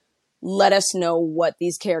really let us know what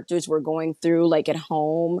these characters were going through, like, at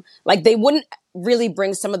home. Like, they wouldn't really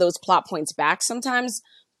bring some of those plot points back sometimes.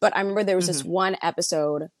 But I remember there was this one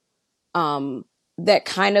episode that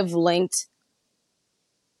kind of linked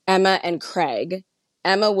Emma and Craig.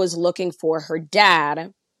 Emma was looking for her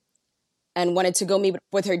dad and wanted to go meet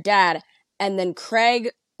with her dad. And then Craig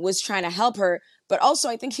was trying to help her. But also,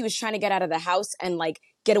 I think he was trying to get out of the house and, like,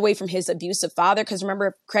 get away from his abusive father. Because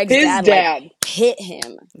remember, Craig's dad like, hit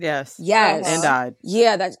him. Yes. And died.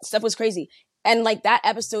 Yeah, that stuff was crazy. And, like, that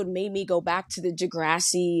episode made me go back to the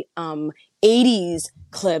Degrassi 80s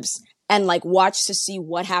clips and, like, watch to see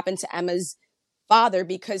what happened to Emma's father,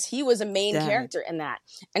 because he was a main character in that.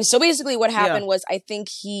 And so basically what happened was, I think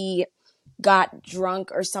he got drunk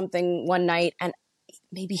or something one night, and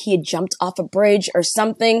maybe he had jumped off a bridge or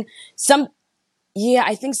something.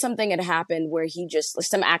 I think something had happened where he just,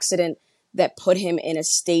 some accident that put him in a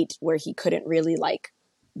state where he couldn't really, like,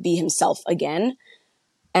 be himself again.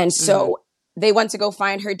 And so they went to go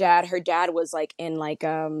find her dad. Her dad was, like, in, like,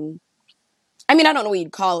 I mean, I don't know what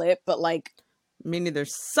you'd call it, but, like, me neither.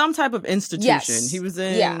 Some type of institution. Yes. He was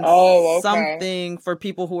in something for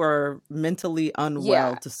people who are mentally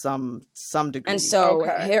unwell to some degree. And so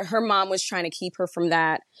her mom was trying to keep her from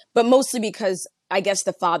that, but mostly because I guess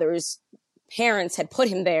the father's parents had put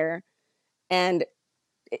him there, and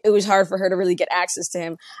it was hard for her to really get access to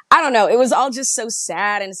him. I don't know. It was all just so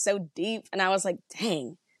sad and so deep, and I was like,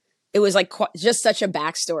 dang. It was like just such a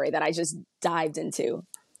backstory that I just dived into.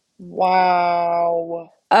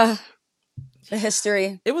 Wow. The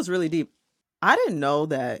history. It was really deep. I didn't know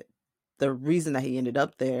that the reason that he ended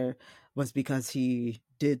up there was because he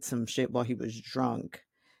did some shit while he was drunk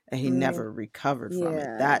and he never recovered from it.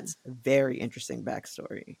 That's a very interesting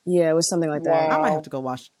backstory. Yeah, it was something like that. I might have to go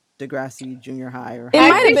watch Degrassi Junior High or it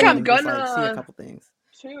might have been. I'm gonna see a couple things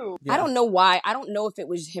too. I don't know why. I don't know if it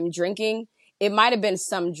was him drinking. It might have been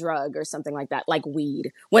some drug or something like that, like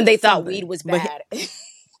weed, when they thought weed was bad.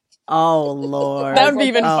 Oh Lord. That I was would be like,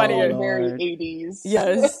 even that's funnier. so very Lord. 80s.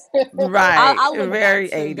 Yes. Right. I'll look Very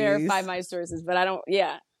back to verify 80s. my sources, but I don't.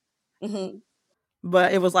 Yeah. Mm-hmm.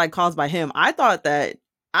 But it was like caused by him. I thought that,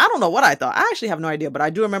 I don't know what I thought. I actually have no idea, but I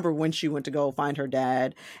do remember when she went to go find her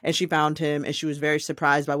dad and she found him and she was very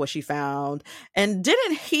surprised by what she found. And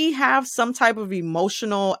didn't he have some type of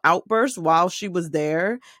emotional outburst while she was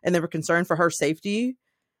there and they were concerned for her safety?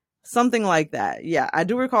 Something like that. Yeah, I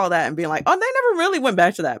do recall that and being like, oh, they never really went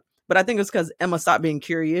back to that. But I think it's because Emma stopped being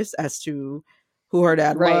curious as to who her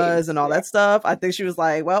dad Right. was and all Yeah. that stuff. I think she was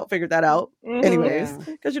like, well, figured that out anyways. Yeah.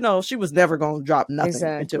 Because, she was never going to drop nothing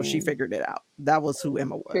until she Exactly. figured it out. That was who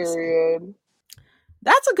Emma was. Period.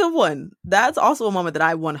 That's a good one. That's also a moment that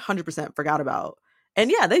I 100% forgot about.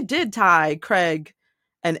 And yeah, they did tie Craig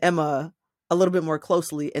and Emma a little bit more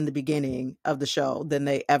closely in the beginning of the show than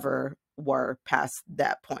they ever were past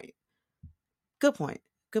that point. Good point.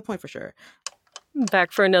 Good point for sure.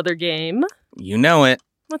 Back for another game. You know it.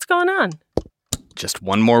 What's going on? Just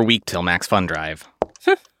one more week till Max Fun Drive.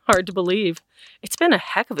 Hard to believe. It's been a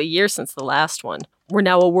heck of a year since the last one. We're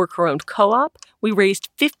now a worker-owned co-op. We raised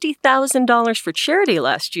 $50,000 for charity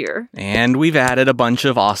last year. And we've added a bunch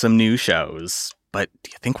of awesome new shows. But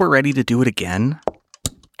do you think we're ready to do it again?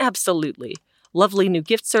 Absolutely. Lovely new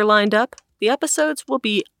gifts are lined up. The episodes will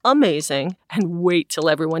be amazing. And wait till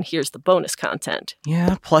everyone hears the bonus content.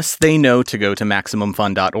 Yeah, plus they know to go to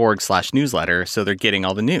MaximumFun.org/newsletter, so they're getting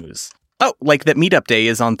all the news. Oh, like that meetup day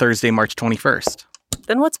is on Thursday, March 21st.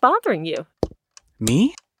 Then what's bothering you?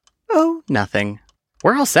 Me? Oh, nothing.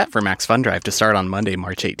 We're all set for Max Fun Drive to start on Monday,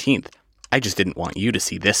 March 18th. I just didn't want you to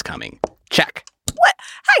see this coming. Check. What?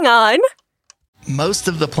 Hang on. Most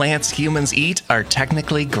of the plants humans eat are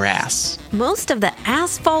technically grass. Most of the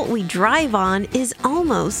asphalt we drive on is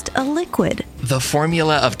almost a liquid. The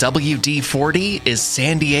formula of WD-40 is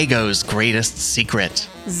San Diego's greatest secret.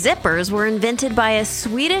 Zippers were invented by a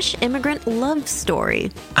Swedish immigrant love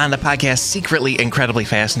story. On the podcast Secretly Incredibly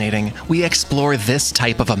Fascinating, we explore this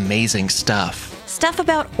type of amazing stuff. Stuff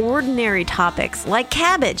about ordinary topics like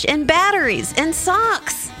cabbage and batteries and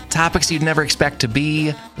socks. Topics you'd never expect to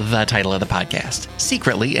be the title of the podcast.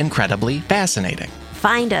 Secretly Incredibly Fascinating.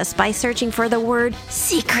 Find us by searching for the word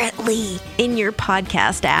secretly in your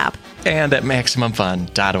podcast app. And at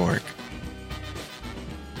MaximumFun.org.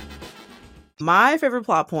 My favorite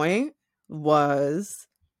plot point was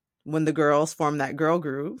when the girls formed that girl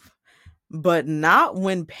group, but not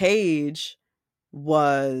when Paige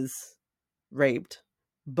was raped,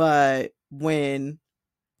 but when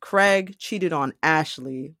Craig cheated on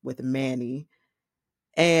Ashley with Manny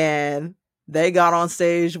and they got on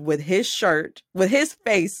stage with his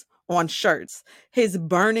face on shirts, his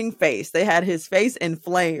burning face. They had his face in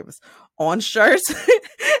flames on shirts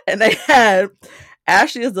and they had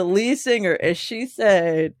Ashley as the lead singer and she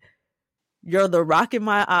said, "You're the rock in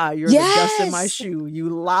my eye. You're the dust in my shoe. You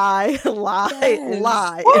lie, lie,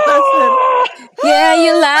 lie." And I said, yeah,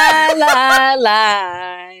 you lie, lie,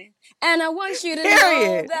 lie. And I want you to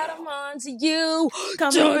know that I'm on to you.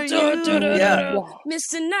 Yeah.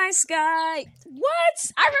 Mr. Nice Guy.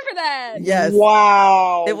 What? I remember that. Yes.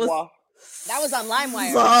 Wow. It was that was on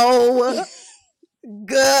LimeWire. So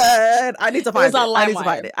good. I need to find it. I need to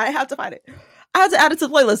find it. I have to find it. I had to add it to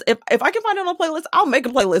the playlist. If I can find it on a playlist, I'll make a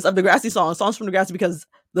playlist of Degrassi songs from Degrassi, because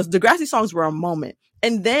the Degrassi songs were a moment.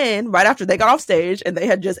 And then right after they got off stage and they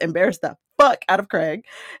had just embarrassed the fuck out of Craig,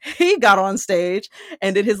 he got on stage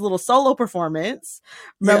and did his little solo performance.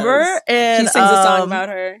 Remember? Yes. And he sings a song about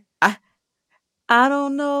her. I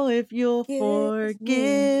don't know if you'll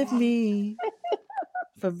forgive me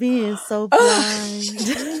for being so blind.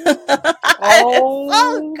 Oh,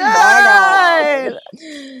 my God.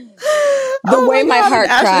 The way my heart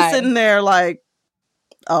cried. Ashley sitting there like,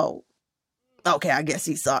 oh, okay, I guess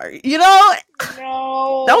he's sorry. You know?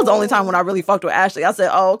 No. That was the only time when I really fucked with Ashley. I said,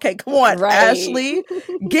 oh, okay, come on, Ashley.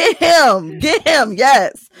 Get him. Get him.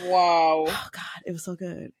 Yes. Wow. Oh, God, it was so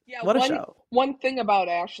good. Yeah, what a show. One thing about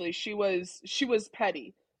Ashley, she was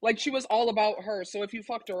petty. Like, she was all about her. So if you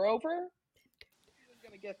fucked her over, she was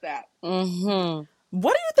going to get that. Mm-hmm.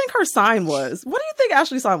 What do you think her sign was? What do you think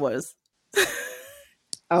Ashley's sign was?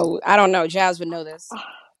 Oh, I don't know. Jazz would know this.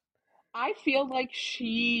 I feel like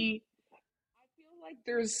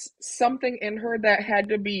there's something in her that had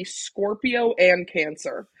to be Scorpio and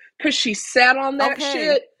Cancer. Because she sat on that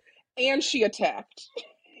shit and she attacked.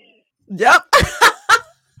 Yep.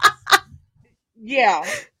 Yeah.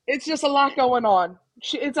 It's just a lot going on.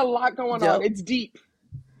 It's a lot going on. It's deep.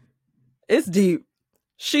 It's deep.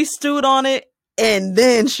 She stewed on it and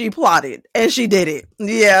then she plotted and she did it.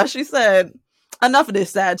 Yeah, she said, enough of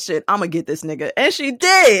this sad shit. I'm gonna get this nigga. And she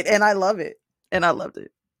did. And I love it. And I loved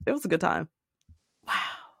it. It was a good time. Wow.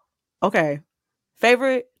 Okay.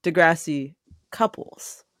 Favorite Degrassi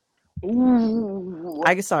couples. Ooh.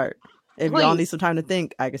 I can start. If Please. y'all need some time to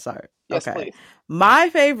think, I can start. Yes, okay. please. My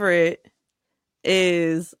favorite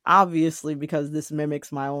is obviously, because this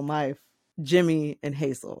mimics my own life, Jimmy and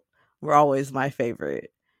Hazel were always my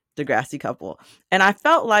favorite Degrassi couple. And I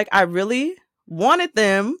felt like I really wanted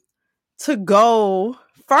them to go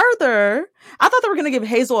further. I thought they were going to give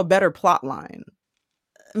Hazel a better plot line,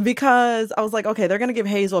 because I was like, okay, they're going to give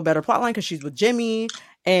Hazel a better plot line because she's with Jimmy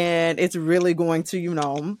and it's really going to, you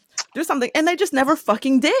know, do something. And they just never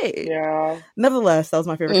fucking did. Yeah. Nevertheless, that was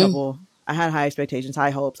my favorite couple. I had high expectations,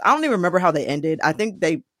 high hopes. I don't even remember how they ended. I think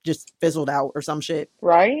they just fizzled out or some shit.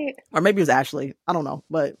 Right? Or maybe it was Ashley. I don't know.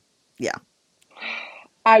 But yeah.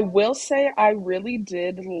 I will say I really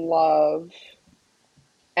did love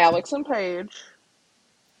Alex and Paige.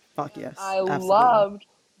 Fuck yes. I absolutely. loved,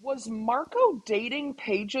 was Marco dating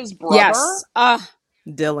Paige's brother? Yes.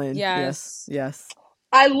 Dylan. Yes. Yes.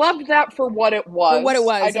 I loved that for what it was. For what it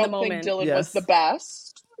was I in the don't moment. think Dylan Yes. was the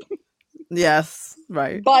best. Yes.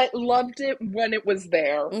 Right. But loved it when it was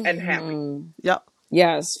there and happy. Yep.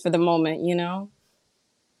 Yes, for the moment, you know?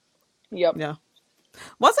 Yep. Yeah.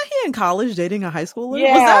 Wasn't he in college dating a high schooler?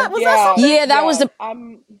 Yeah, was that something? Yeah, that was the...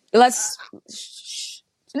 Let's...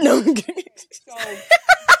 No. So,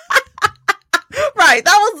 right.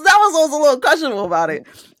 That was what was a little questionable about it.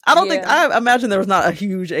 I don't think, Yeah. I imagine there was not a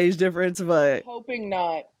huge age difference, but hoping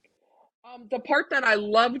not. The part that I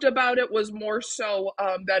loved about it was more so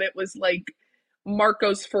that it was like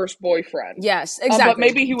Marco's first boyfriend. Yes, exactly. But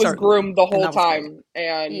maybe he was Certainly. groomed the And whole that was time,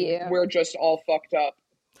 and Yeah. we're just all fucked up.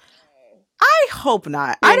 I hope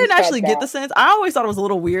not. I Being didn't actually fed get back. the sense. I always thought it was a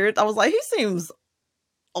little weird. I was like, he seems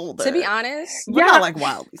older. To be honest, but Yeah. not like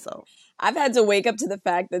wildly so. I've had to wake up to the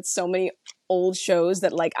fact that so many old shows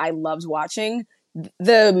that like I loved watching,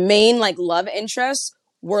 the main like love interests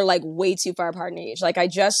were like way too far apart in age. Like I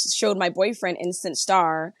just showed my boyfriend Instant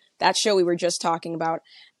Star, that show we were just talking about,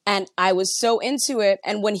 and I was so into it.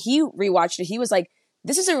 And when he rewatched it, he was like,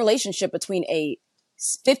 "This is a relationship between a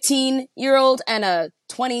 15-year-old and a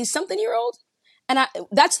 20-something-year-old." And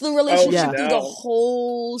that's the relationship yeah. through the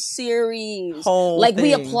whole series. Whole like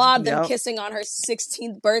we thing. applaud them Yep. kissing on her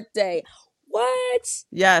 16th birthday. What?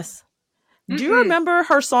 Yes. Do you remember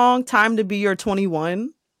her song "Time to Be Your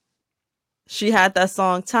 21"? She had that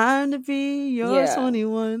song "Time to Be Your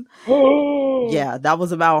 21." Yeah, that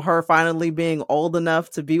was about her finally being old enough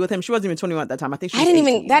to be with him. She wasn't even 21 at that time. I think she was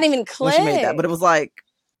 18 That even clicked. when she made that. But it was like,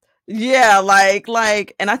 yeah,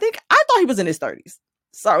 like, and I thought he was in his 30s.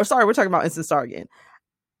 Sorry, we're talking about Instant Star again.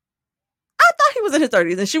 I thought he was in his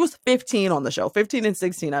 30s, and she was 15 on the show, 15 and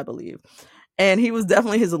 16, I believe. And he was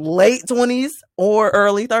definitely his late 20s or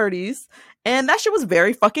early 30s. And that shit was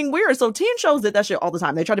very fucking weird. So teen shows did that shit all the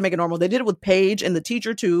time. They tried to make it normal. They did it with Paige and the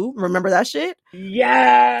teacher too. Remember that shit?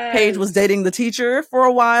 Yes. Paige was dating the teacher for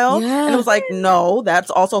a while. Yeah. And it was like, no, that's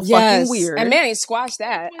also fucking weird. And Manny squashed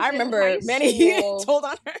that. I remember Manny told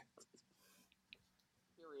on her.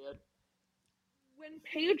 Period. When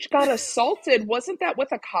Paige got assaulted, wasn't that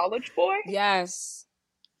with a college boy? Yes.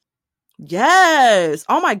 Yes.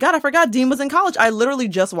 Oh my God, I forgot Dean was in college. I literally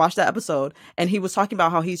just watched that episode, and he was talking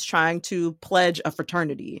about how he's trying to pledge a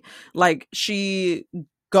fraternity. Like, she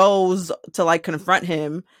goes to like confront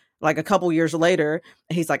him like a couple years later,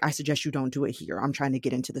 and he's like, I suggest you don't do it here. I'm trying to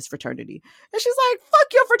get into this fraternity. And she's like,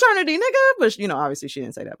 fuck your fraternity, nigga. But you know, obviously she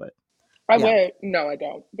didn't say that, but I went, no, I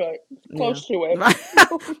don't, but close to it.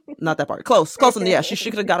 Not that part. Close enough. Yeah,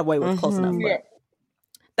 she could have got away with close enough. But Yeah.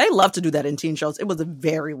 they love to do that in teen shows. It was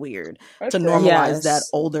very weird That's to right. normalize that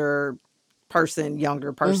older person,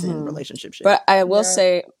 younger person relationship shit. But I will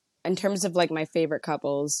say, in terms of like my favorite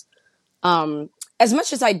couples, as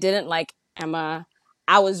much as I didn't like Emma,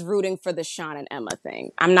 I was rooting for the Sean and Emma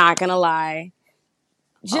thing. I'm not gonna lie.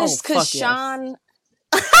 Just because Sean,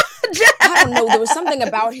 I don't know, there was something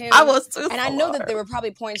about him. I was too. And I know that there were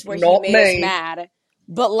probably points where Not he made me. us mad,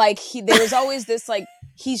 but like there was always this like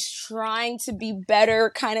he's trying to be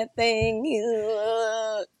better kind of thing.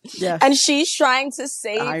 Yes. And she's trying to I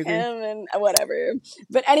save agree. him and whatever.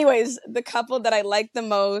 But anyways, the couple that I like the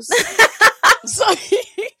most.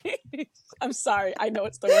 I'm sorry. I know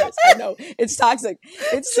it's the worst. I know it's toxic.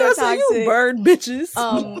 It's so Just so toxic. you bird bitches.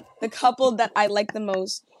 The couple that I liked the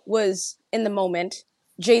most was in the moment,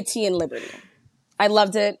 JT and Liberty. I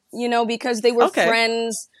loved it, you know, because they were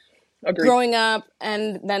friends Agreed. growing up,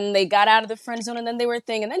 and then they got out of the friend zone, and then they were a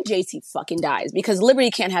thing, and then JT fucking dies because Liberty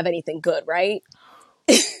can't have anything good, right?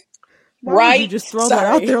 Why would you just throw that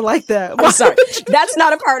out there like that? I'm sorry. That's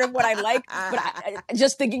not a part of what I like, but I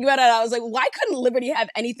just thinking about it, I was like, why couldn't Liberty have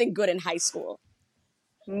anything good in high school?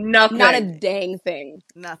 Nothing. Not a dang thing.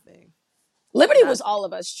 Nothing. Liberty was all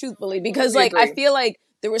of us, truthfully, because like I feel like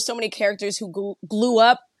there were so many characters who glue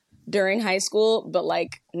up during high school, but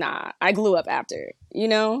like nah, I glue up after, you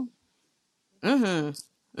know? I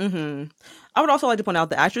would also like to point out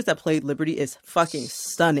the actress that played Liberty is fucking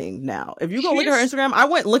stunning now. If you go look at her Instagram, I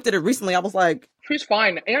went and looked at it recently. I was like, she's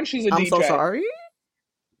fine, and she's a DJ. I'm so sorry.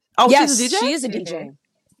 Oh, yes, she's a DJ? She is a DJ.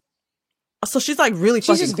 So she's like really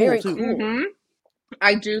She's fucking just cool very too. cool.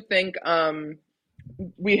 I do think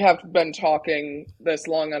we have been talking this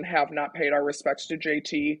long and have not paid our respects to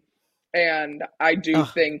JT, and I do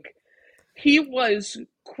think he was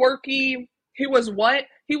quirky. He was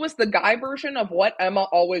the guy version of what Emma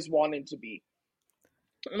always wanted to be.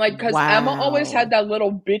 Like, because Emma always had that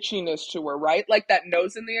little bitchiness to her, right? Like that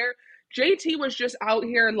nose in the air. JT was just out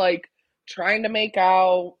here like trying to make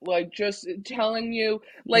out, like just telling you,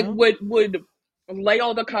 like would lay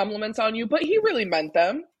all the compliments on you, but he really meant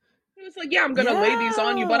them. He was like, yeah, I'm gonna lay these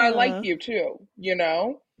on you, but I like you too, you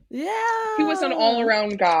know? Yeah. He was an all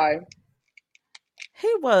around guy.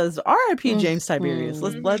 He was. R.I.P. James Tiberius.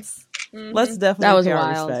 Let's definitely pay our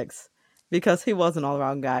respects, because he was an all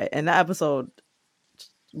around guy, and that episode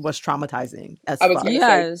was traumatizing as fuck. I was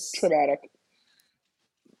gonna say traumatic.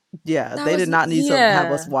 Yeah, they did not need to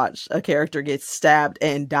have us watch a character get stabbed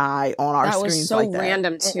and die on our screens like that. That was so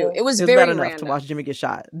random too. It was very bad enough to watch Jimmy get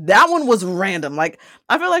shot. That one was random. Like,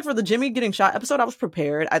 I feel like for the Jimmy getting shot episode, I was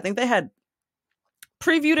prepared. I think they had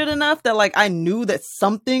previewed it enough that like I knew that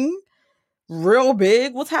something real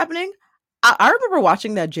big was happening. I remember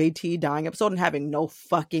watching that JT dying episode and having no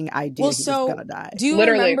fucking idea he was gonna die. Do you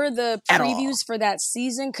remember the previews for that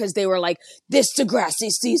season? Because they were like, this Degrassi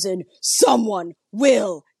season, someone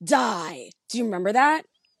will die. Do you remember that?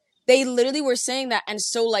 They literally were saying that. And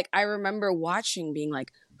so like I remember watching being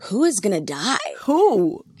like, who is gonna die?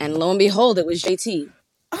 Who? And lo and behold, it was JT.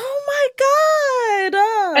 Oh my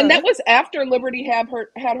god! And that was after Liberty had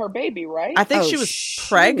her baby, right? I think she was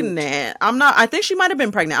pregnant. I think she might have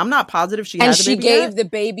been pregnant. I'm not positive she had the baby. And she gave the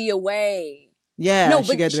baby away. Yeah, no,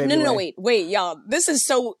 she gave the baby away. No, wait, y'all. This is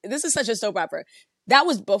such a soap opera. That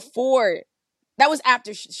was before. That was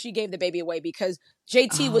after she gave the baby away, because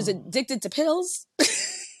JT was addicted to pills.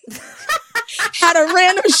 Had a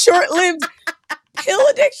random short-lived pill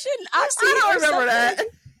addiction. I don't remember that.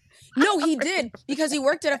 No, he did, because he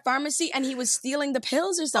worked at a pharmacy and he was stealing the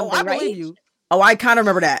pills or something, I believe you. Oh, I kind of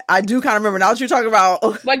remember that. I do kind of remember now what you're talking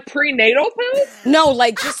about. Like prenatal pills? No,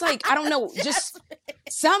 like just like, I don't know, just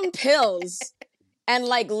some pills. And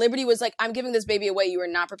like Liberty was like, I'm giving this baby away. You are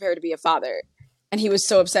not prepared to be a father. And he was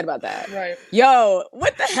so upset about that. Right. Yo,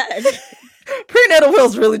 what the heck? Prenatal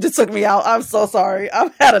pills really just took me out. I'm so sorry.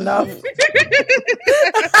 I've had enough.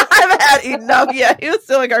 I've had enough. Yeah, he was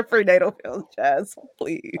stealing our prenatal pills, Jazz.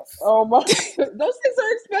 Please. Oh my. Those things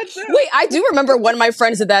are expensive. Wait, I do remember one of my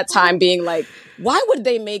friends at that time being like, why would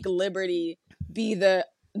they make Liberty be the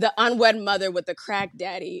unwed mother with the crack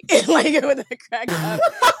daddy? Like, with the crack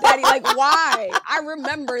daddy. Like, why? I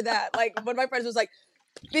remember that. Like, one of my friends was like,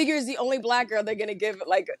 figures the only black girl they're gonna give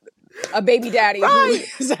like a baby daddy right.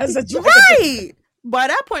 who has a drug. Right. By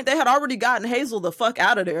that point, they had already gotten Hazel the fuck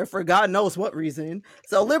out of there for God knows what reason.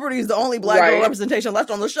 So Liberty's the only black girl representation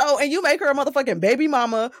left on the show, and you make her a motherfucking baby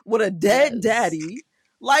mama with a dead daddy.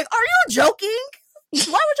 Like, are you joking? Why would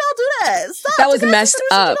y'all do that? Stop. That was messed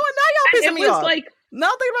up. Now y'all pissing me off. Like, now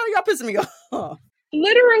think about it, y'all pissing me off.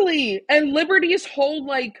 Literally. And Liberty's whole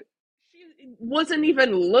like, wasn't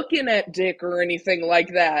even looking at dick or anything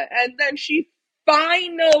like that, and then she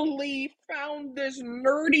finally found this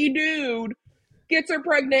nerdy dude, gets her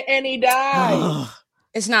pregnant, and he dies.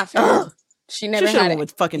 It's not fair. She never had went it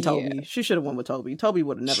with fucking Toby. Yeah. She should have went with Toby. Toby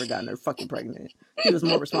would have never gotten her fucking pregnant. He was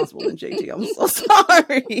more responsible than JT. I'm so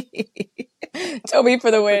sorry. Toby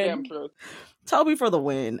for the win. Toby for the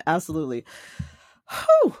win. Absolutely.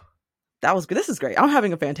 Whew. That was good. This is great. I'm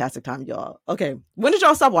having a fantastic time, y'all. Okay, when did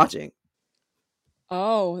y'all stop watching?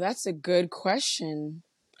 Oh, that's a good question.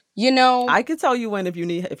 You know, I could tell you when if you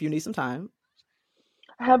need some time.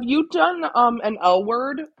 Have you done an L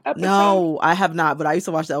Word episode? No, I have not, but I used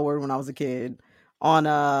to watch the L Word when I was a kid on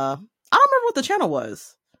I don't remember what the channel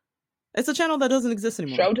was. It's a channel that doesn't exist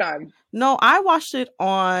anymore. Showtime. No, I watched it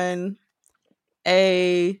on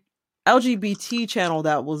a LGBT channel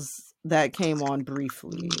that came on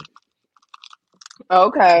briefly.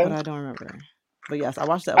 Okay. But I don't remember. But yes, I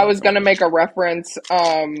watched that. I was going to make a reference,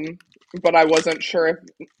 but I wasn't sure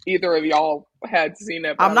if either of y'all had seen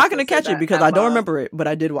it. I'm not going to catch it because I don't remember it, but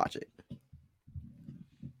I did watch it.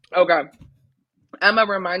 Okay. Emma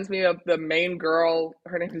reminds me of the main girl.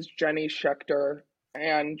 Her name is Jenny Schechter.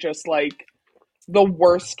 And just like the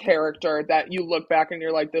worst character that you look back and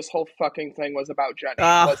you're like, this whole fucking thing was about Jenny,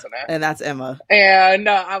 wasn't it? And that's Emma. And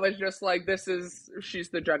I was just like, she's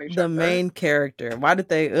the Jenny The Shepherd. main character. Why did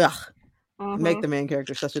they make the main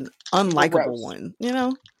character such an unlikable one, you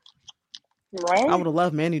know? Right? I would have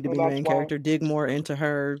loved Manny to be the main character, dig more into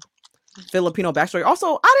her Filipino backstory.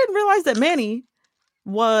 Also, I didn't realize that Manny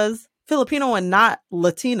was Filipino and not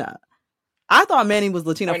Latina. I thought Manny was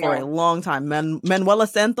Latina for a long time. Manuela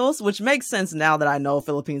Santos, which makes sense now that I know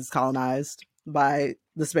Philippines colonized by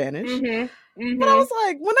the Spanish. But I was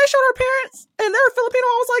like, when they showed her parents and they were Filipino,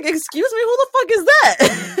 I was like, excuse me, who the fuck is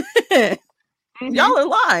that? Y'all are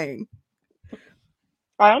lying.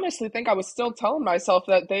 I honestly think I was still telling myself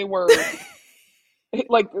that they were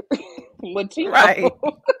like Latino. Right.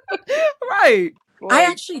 Right. Like,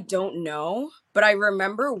 I actually don't know, but I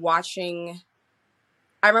remember watching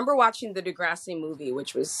the Degrassi movie,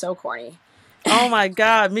 which was so corny. Oh my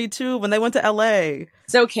God, me too. When they went to LA.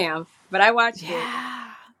 So camp, but I watched it.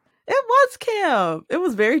 It was camp. It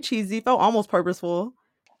was very cheesy, felt almost purposeful.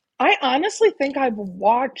 I honestly think I've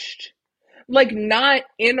watched, like, not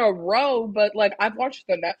in a row, but like I've watched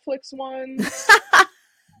the Netflix ones.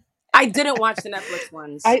 I didn't watch the Netflix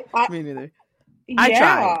ones. Me neither. I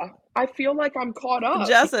tried. I feel like I'm caught up.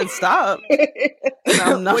 Jess said stop.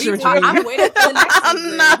 I'm not sure what you mean. I'm waiting for the next season.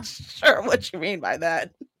 I'm not sure what you mean by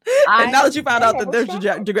that. And now that you found out that there's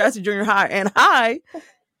Degrassi Junior High and High,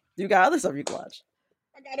 you got other stuff you can watch.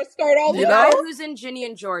 I gotta start all the guy who's in Ginny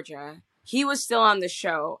and Georgia. He was still on the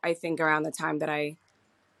show, I think, around the time that I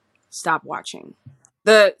stopped watching.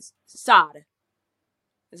 The Saad.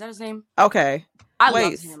 Is that his name? Okay. I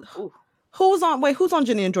loved him. Ooh. Who's on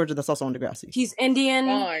Ginny and Georgia that's also on Degrassi? He's Indian.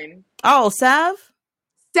 Fine. Oh, Sav?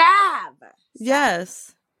 Sav.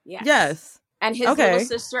 Yes. Yes. And his little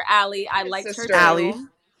sister, Allie. I liked her too. Allie.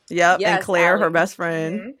 Yep. Yes, and Claire, Allie. her best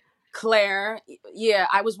friend. Mm-hmm. Claire. Yeah,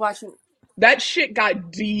 I was watching. That shit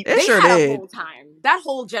got deep. It they sure had did. a whole time. That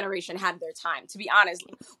whole generation had their time. To be honest,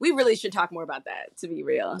 we really should talk more about that, to be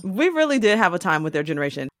real. We really did have a time with their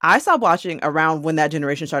generation. I stopped watching around when that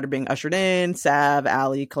generation started being ushered in. Sav,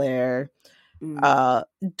 Allie, Claire. Do y'all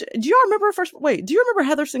remember do you remember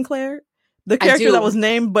Heather Sinclair? The character that was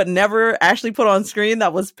named but never actually put on screen,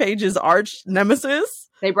 that was Paige's arch nemesis.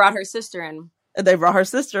 They brought her sister in. They brought her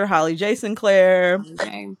sister, Holly J. Sinclair,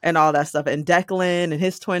 and all that stuff. And Declan and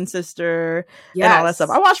his twin sister and all that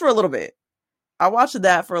stuff. I watched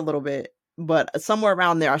that for a little bit, but somewhere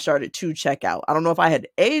around there I started to check out. I don't know if I had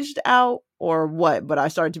aged out or what, but I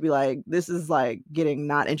started to be like, this is like getting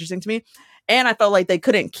not interesting to me. And I felt like they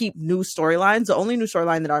couldn't keep new storylines. The only new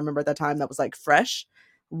storyline that I remember at that time that was like fresh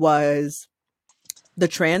was the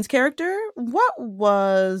trans character. What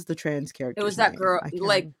was the trans character? It was that girl,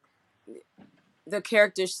 like the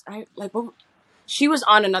characters. She was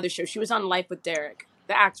on another show. She was on Life with Derek,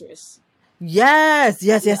 the actress. Yes.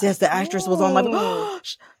 The actress was on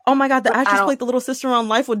Life. Oh my God, the actress played the little sister on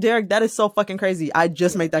Life with Derek. That is so fucking crazy. I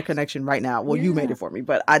just made that connection right now. Well, you made it for me,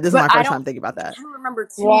 but this is my first time thinking about that. I don't remember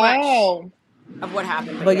too much of what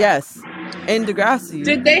happened. But yes, in Degrassi.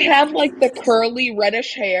 Did they have like the curly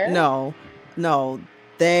reddish hair? No.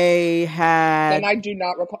 They had. Then I do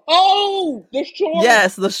not recall. Oh, the short.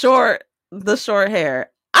 Yes, the short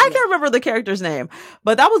hair. I can't remember the character's name,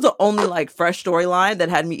 but that was the only like fresh storyline that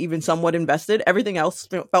had me even somewhat invested. Everything else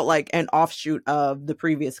felt like an offshoot of the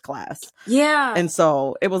previous class. Yeah. And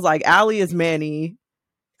so it was like Allie is Manny,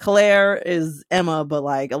 Claire is Emma, but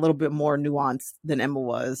like a little bit more nuanced than Emma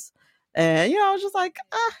was. And I was just like,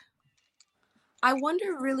 I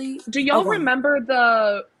wonder really. Do y'all remember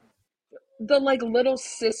the like little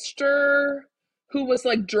sister who was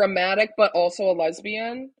like dramatic but also a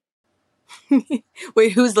lesbian?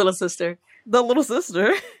 Wait, whose little sister? The little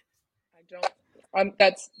sister. I don't.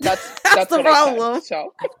 That's the problem.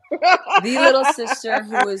 So the little sister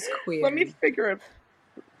who was queer. Let me figure it.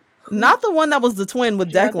 Not the one that was the twin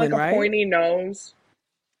with Declan, like right? A pointy nose.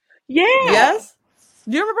 Yeah. Yes.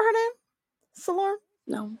 Do you remember her name? Selorm?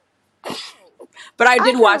 No. But I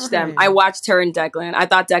did watch them. I watched her and Declan. I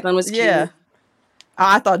thought Declan was cute. Yeah.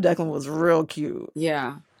 I thought Declan was real cute.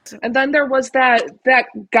 Yeah. And then there was that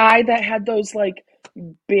guy that had those like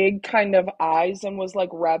big kind of eyes and was like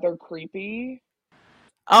rather creepy.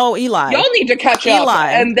 Oh, Eli. Y'all need to catch up.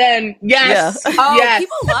 And then yes.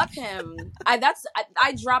 People love him.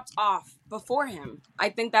 I dropped off before him. I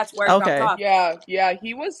think that's where I dropped off. Yeah.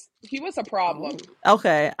 He was a problem.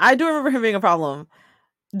 Okay. I do remember him being a problem.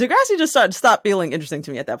 Degrassi just stopped feeling interesting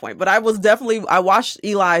to me at that point. But I watched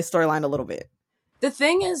Eli's storyline a little bit. The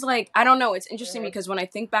thing is, like, I don't know. It's interesting because when I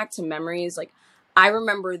think back to memories, like, I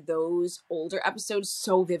remember those older episodes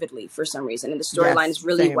so vividly for some reason. And the storylines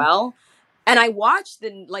really well. And I watched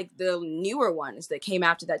the newer ones that came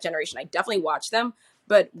after that generation. I definitely watched them,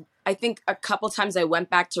 but I think a couple times I went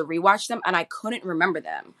back to rewatch them and I couldn't remember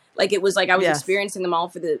them. Like it was like I was experiencing them all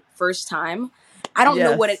for the first time. I don't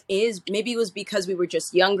know what it is. Maybe it was because we were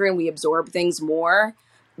just younger and we absorbed things more.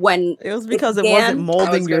 When it was because it wasn't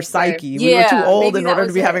molding your psyche. We were too old in order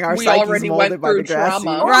to be having our psyches molded by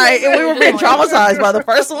Degrassi. Right. And we were being traumatized by the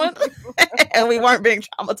first one. And we weren't being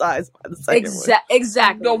traumatized by the second one.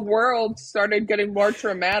 Exactly. The world started getting more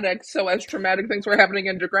traumatic. So as traumatic things were happening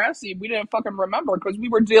in Degrassi, we didn't fucking remember because we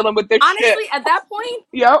were dealing with this Honestly, shit. at that point,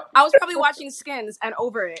 I was probably watching Skins and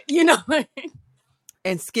over it, you know?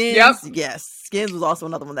 And Skins, yes. Skins was also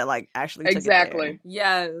another one that like actually took it there.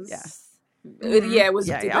 Yes. Mm-hmm. Yeah, it was.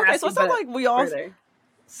 Okay, so it sounds like we all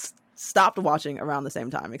stopped watching around the same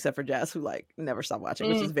time, except for Jazz, who like never stopped watching,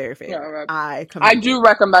 which is very fair. I do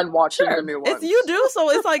recommend watching the new ones. You do, so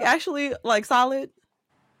it's like actually like solid.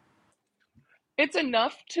 It's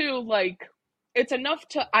enough to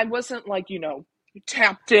I wasn't like,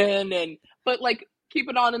 tapped in but like keep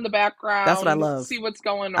it on in the background. That's what I love. See what's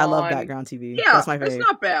going on. I love background TV. Yeah, that's my favorite. It's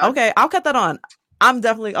not bad. Okay, I'll cut that on. I'll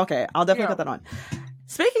definitely cut that on.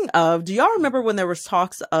 Speaking of, do y'all remember when there was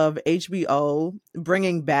talks of HBO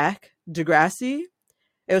bringing back Degrassi?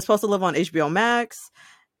 It was supposed to live on HBO Max,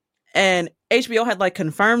 and HBO had like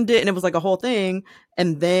confirmed it, and it was like a whole thing,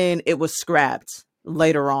 and then it was scrapped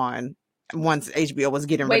later on once HBO was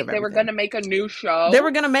getting rid of everything. They were going to make a new show? They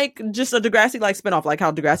were going to make just a Degrassi like spinoff, like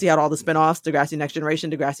how Degrassi had all the spinoffs, Degrassi Next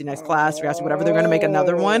Generation, Degrassi Next Class, Degrassi whatever. They're going to make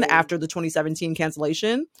another one after the 2017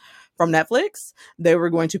 cancellation from Netflix. They were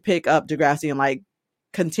going to pick up Degrassi and like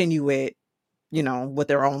continue it, with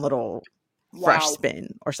their own little fresh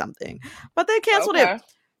spin or something. But they canceled it.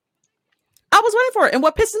 I was waiting for it. And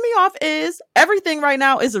what pisses me off is everything right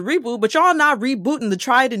now is a reboot, but y'all not rebooting the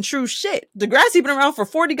tried and true shit. Degrassi been around for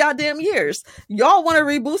 40 goddamn years. Y'all want to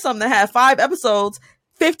reboot something that had 5 episodes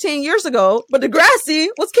 15 years ago, but Degrassi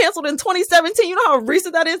was canceled in 2017. You know how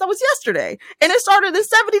recent that is? That was yesterday. And it started in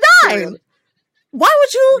 79. Why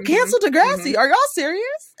would you cancel Degrassi? Are y'all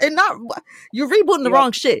serious? And not, you're rebooting the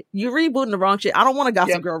wrong shit. You're rebooting the wrong shit. I don't want a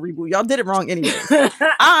Gossip Girl reboot. Y'all did it wrong anyways.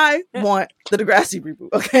 I want the Degrassi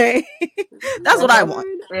reboot, okay? That's what I want.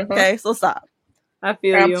 Okay, so stop. I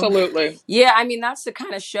feel you. Absolutely. Yeah, I mean, that's the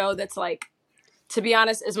kind of show that's like, to be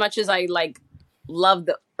honest, as much as I like love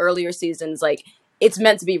the earlier seasons, like it's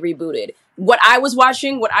meant to be rebooted. What I was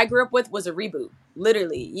watching, what I grew up with was a reboot,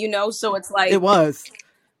 literally, so it's like. It was.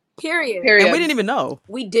 Period. And we didn't even know.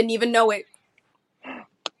 We didn't even know it.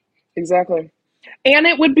 Exactly. And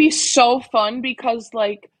it would be so fun because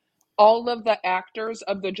like all of the actors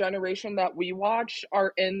of the generation that we watch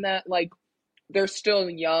are in that, like, they're still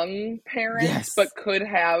young parents, but could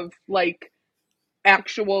have like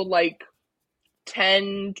actual like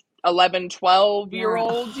 10, 11,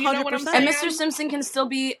 12-year-olds. You know what I'm saying? And Mr. Simpson can still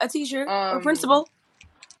be a teacher or principal.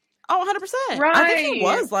 Oh, 100%. Right. I think he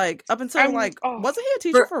was like up until wasn't he a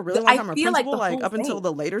teacher for a really long time? Or principal like up until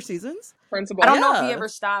the later seasons? Principal. I don't know if he ever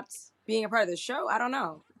stopped being a part of the show. I don't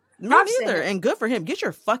know. Me neither. And good for him. Get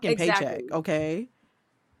your fucking paycheck, okay?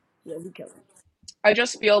 Yeah, he killed it. I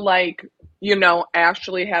just feel like,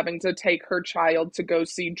 Ashley having to take her child to go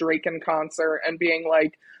see Drake in concert and being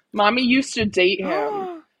like, Mommy used to date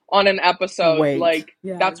him on an episode.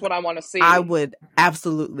 That's what I want to see. I would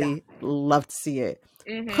absolutely love to see it.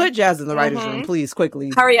 Mm-hmm. Put Jazz in the writer's room, please,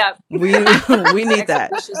 quickly. Hurry up. We need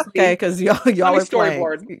that. Okay, because y'all are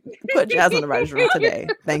playing. Put Jazz in the writer's room today.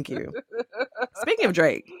 Thank you. Speaking of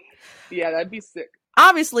Drake. Yeah, that'd be sick.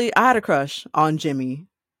 Obviously, I had a crush on Jimmy.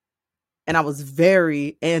 And I was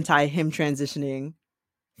very anti him transitioning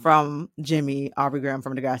from Jimmy, Aubrey Graham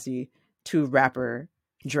from Degrassi, to rapper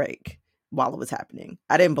Drake while it was happening.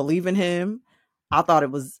 I didn't believe in him. I thought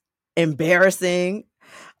it was embarrassing.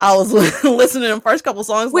 I was listening to the first couple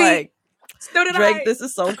songs Drake, this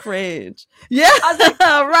is so cringe. Yeah, I was like,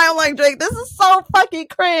 right. I'm like, Drake, this is so fucking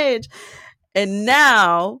cringe. And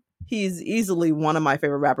now he's easily one of my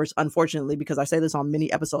favorite rappers, unfortunately, because I say this on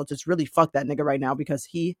many episodes. It's really fucked that nigga right now because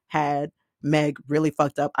he had Meg really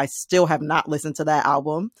fucked up. I still have not listened to that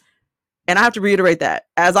album. And I have to reiterate that.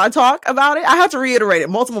 As I talk about it, I have to reiterate it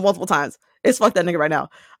multiple times. It's fuck that nigga right now.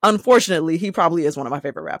 Unfortunately, he probably is one of my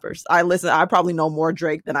favorite rappers. I probably know more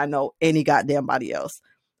Drake than I know any goddamn body else.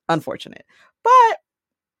 Unfortunate. But,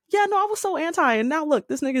 yeah, no, I was so anti. And now look,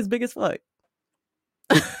 this nigga is big as fuck.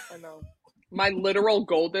 I know. My literal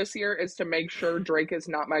goal this year is to make sure Drake is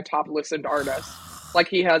not my top listened artist. Like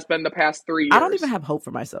he has been the past 3 years. I don't even have hope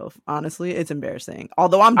for myself. Honestly, it's embarrassing.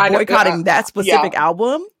 Although I'm boycotting that specific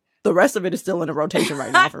album, the rest of it is still in a rotation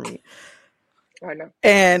right now for me. I know.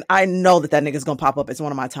 And I know that nigga's gonna pop up as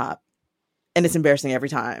one of my top And it's embarrassing every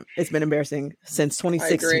time. It's been embarrassing since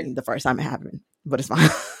 2016, the first time it happened. But it's fine.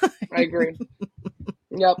 I agree.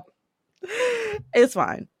 Yep. It's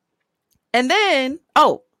fine. And then,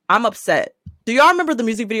 I'm Upset. Do y'all remember the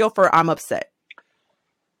music video for I'm Upset?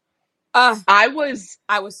 I was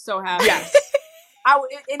so happy. Yes.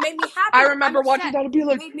 It made me happy. I remember watching that and be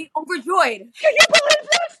like, it made me overjoyed. Can you believe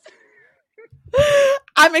this?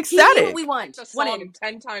 I'm ecstatic. He knew what we want. The song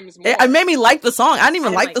 10 times more. It made me like the song. I didn't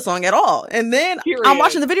even like the song at all. And then I'm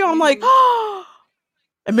watching the video. I'm like, oh.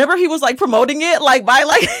 Remember he was like promoting it like by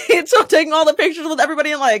like taking all the pictures with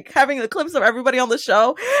everybody and like having the clips of everybody on the show.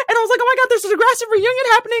 And I was like, oh my God, there's a Degrassi reunion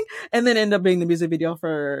happening. And then ended up being the music video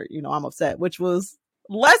for, I'm Upset, which was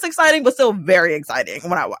less exciting, but still very exciting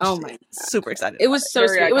when I watched it. God. Super excited. It was so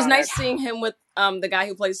sweet. Iconic. It was nice seeing him with the guy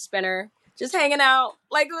who plays Spinner, just hanging out.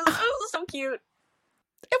 Like, it was so cute.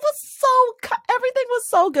 It was everything was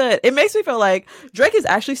so good. It makes me feel like Drake is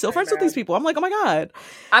actually still friends with these people. I'm like, oh my God.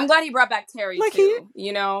 I'm glad he brought back Terry like too,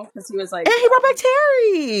 because he was like... And he brought back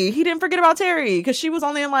Terry. He didn't forget about Terry because she was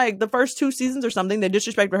only in like the first 2 seasons or something. They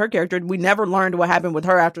disrespected her character. We never learned what happened with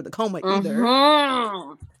her after the coma either.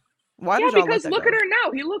 Why did y'all because let that look go? at her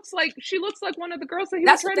now. She looks like one of the girls that he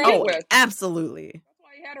was trying to get with. Absolutely. That's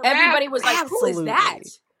why he had her Everybody back. was like, who is that?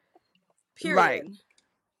 Period. Right.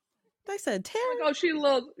 They said Terry. Like, oh, she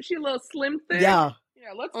little slim thing. Yeah.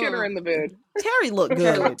 Yeah, let's get her in the vid. Terry looked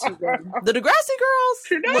good. The Degrassi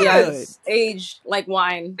girls look good. Aged like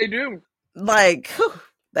wine. They do. Like, whew,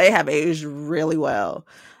 they have aged really well.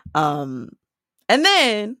 And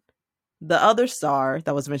then the other star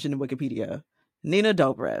that was mentioned in Wikipedia, Nina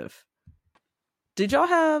Dobrev. Did y'all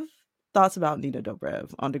have thoughts about Nina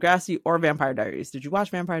Dobrev on Degrassi or Vampire Diaries? Did you watch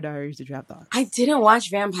Vampire Diaries? Did you have thoughts? I didn't watch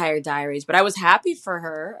Vampire Diaries, but I was happy for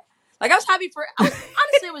her. Like,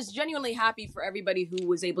 honestly, I was genuinely happy for everybody who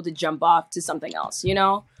was able to jump off to something else,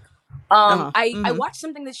 I watched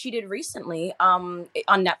something that she did recently on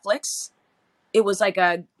Netflix. It was like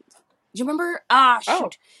do you remember?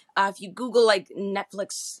 If you Google like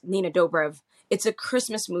Netflix Nina Dobrev, it's a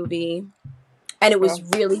Christmas movie, and it was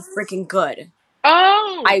really freaking good.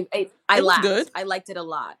 Oh! I laughed. Good. I liked it a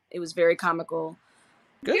lot. It was very comical.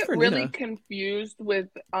 Good get for really Nina. confused with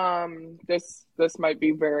this might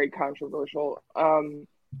be very controversial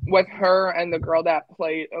with her and the girl that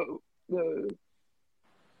played the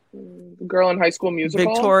girl in High School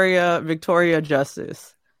Musical, Victoria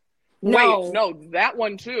Justice. No, that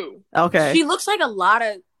one too. Okay, she looks like a lot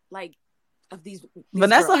of these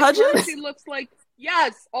Vanessa girls. Hudgens. She looks like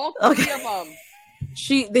all 3 of them.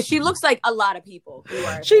 She looks like a lot of people.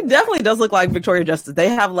 She definitely does look like Victoria Justice. They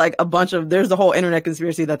have like a bunch of, there's a whole internet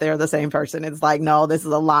conspiracy that they're the same person. It's like, no, this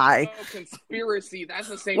is a lie. Oh, conspiracy. That's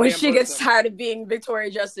the same. When she gets tired of being Victoria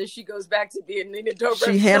Justice, she goes back to being Nina Dobrev.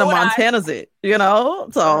 She Hannah Montana's it,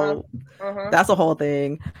 So that's a whole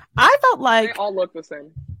thing. I felt like they all look the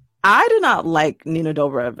same. I did not like Nina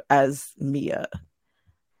Dobrev as Mia.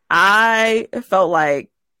 I felt like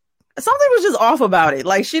something was just off about it.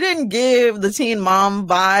 Like, she didn't give the teen mom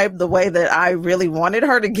vibe the way that I really wanted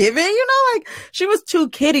her to give it. Like she was too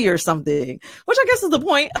kiddie or something, which I guess is the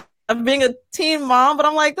point of being a teen mom. But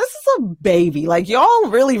I'm like, this is a baby. Like, y'all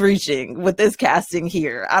really reaching with this casting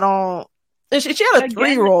here. I don't. She had a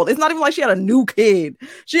 3-year-old. It's not even like she had a new kid.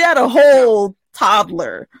 She had a whole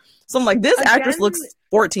toddler. So I'm like, this actress looks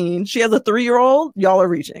 14. She has a 3-year-old. Y'all are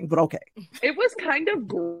reaching, but okay. It was kind of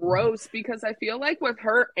gross because I feel like with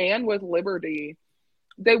her and with Liberty,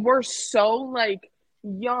 they were so like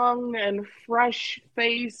young and fresh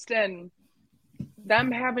faced, and them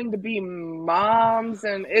having to be moms,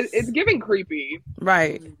 and it's giving creepy.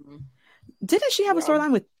 Right. Didn't she have a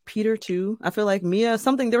storyline with Peter too? I feel like Mia,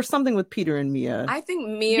 there was something with Peter and Mia. I think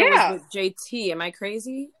Mia was with JT. Am I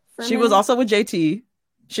crazy? She was also with JT.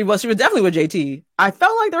 She was definitely with JT. I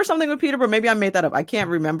felt like there was something with Peter, but maybe I made that up. I can't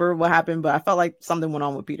remember what happened, but I felt like something went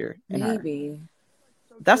on with Peter and maybe.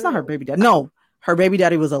 her. That's not her baby daddy. No, her baby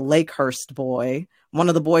daddy was a Lakehurst boy. One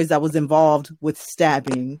of the boys that was involved with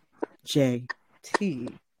stabbing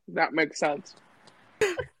JT. That makes sense. I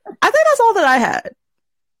think that's all that I had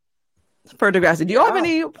for Degrassi. Do you all have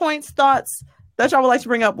any points, thoughts that y'all would like to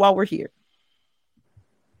bring up while we're here?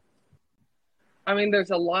 I mean, there's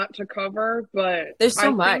a lot to cover, but there's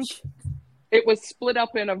so much. It was split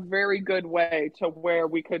up in a very good way to where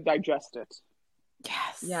we could digest it.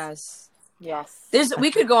 Yes. Yes. We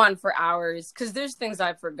could go on for hours because there's things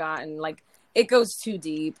I've forgotten. Like, it goes too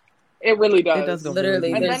deep. It really does. It does go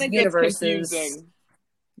literally. And there's then it universes. gets confusing.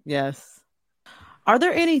 Yes. Are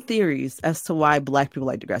there any theories as to why Black people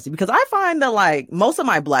like Degrassi? Because I find that like most of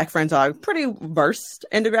my Black friends are pretty versed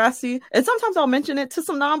in Degrassi, and sometimes I'll mention it to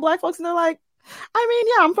some non-Black folks, and they're like, I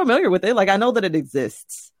mean, yeah, I'm familiar with it. Like, I know that it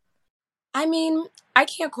exists. I mean, I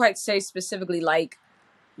can't quite say specifically, like,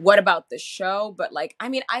 what about the show, but, like, I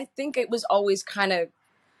mean, I think it was always kind of,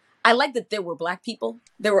 I like that there were Black people.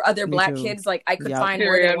 There were other Me Black too. kids. Like, I could Yep. find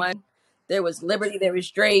more than Period. one. There was Liberty, there was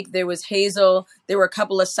Drake, there was Hazel. There were a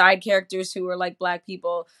couple of side characters who were, like, Black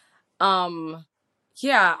people.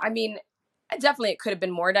 Yeah, I mean, definitely it could have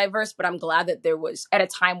been more diverse, but I'm glad that there was, at a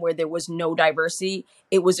time where there was no diversity,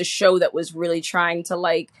 it was a show that was really trying to,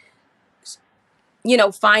 like, you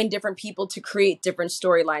know, find different people to create different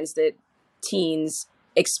storylines that teens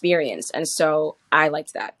experience. And so I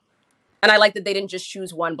liked that. And I like that they didn't just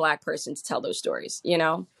choose one Black person to tell those stories, you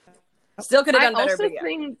know? Still could have done better, but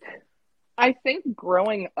yeah. I think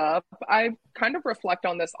growing up, I kind of reflect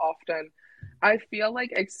on this often. I feel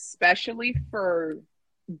like, especially for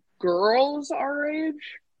girls our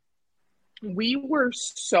age, we were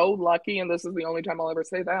so lucky, and this is the only time I'll ever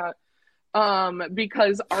say that,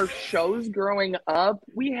 because our shows growing up,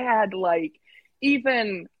 we had, like,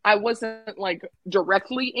 even, I wasn't, like,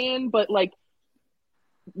 directly in, but, like,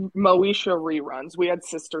 Moesha reruns. We had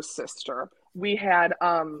Sister Sister. We had,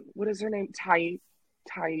 what is her name? Taina.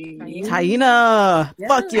 Yeah.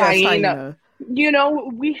 Fuck yes, Taina. Taina. You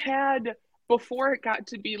know, we had, before it got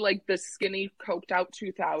to be like the skinny, coked out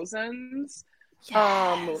 2000s,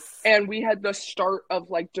 and we had the start of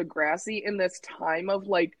like Degrassi in this time of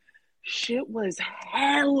like, shit was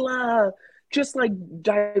hella just like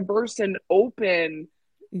diverse and open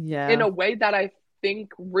Yeah. in a way that I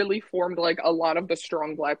think really formed like a lot of the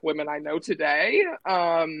strong Black women I know today.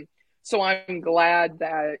 So I'm glad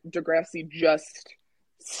that Degrassi just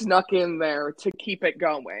snuck in there to keep it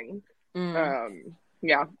going.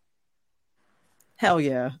 Yeah. Hell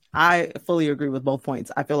yeah. I fully agree with both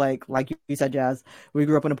points. I feel like you said, Jazz, we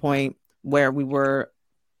grew up in a point where we were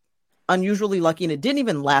unusually lucky, and it didn't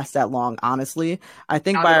even last that long, honestly. I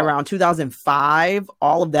think Not by at all. around 2005,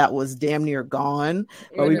 all of that was damn near gone.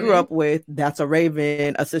 But we grew up with That's a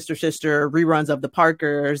Raven, A Sister Sister, reruns of The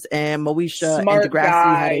Parkers, and Moesha Smart and Degrassi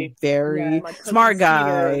Guy. had a very My Cousin smart Skeeter.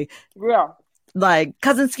 guy. Yeah. Like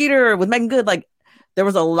Cousin Skeeter with Megan Good. Like, there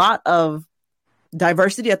was a lot of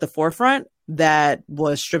diversity at the forefront that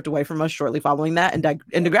was stripped away from us shortly following that. And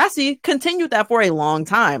Degrassi continued that for a long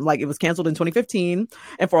time. Like, it was canceled in 2015.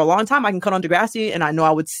 And for a long time, I can cut on Degrassi and I know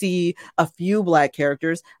I would see a few Black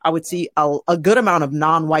characters. I would see a good amount of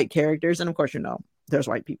non-white characters. And of course, you know, there's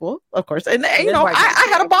white people, of course. And you know, I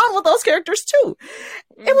had a bond with those characters too.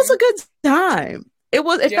 It was a good time.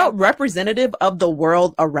 It felt representative of the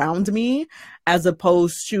world around me, as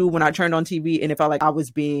opposed to when I turned on TV and it felt like I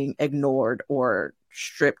was being ignored or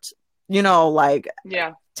stripped, you know, like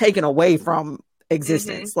taken away from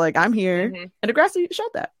existence. Like, I'm here, and Degrassi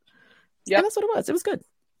showed that. Yeah, and that's what it was. It was good.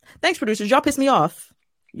 Thanks, producers. Y'all pissed me off.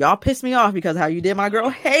 Y'all pissed me off because how you did my girl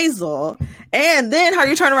Hazel, and then how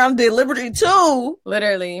you turned around and did Liberty too.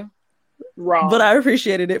 Literally. Wrong. But I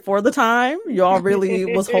appreciated it for the time. Y'all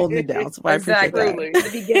really was holding it down. So I appreciate that. In the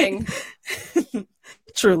beginning.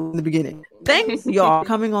 True, in the beginning. Thanks, y'all, for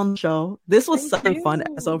coming on the show. This was such a fun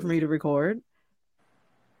episode for me to record.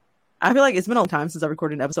 I feel like it's been a long time since I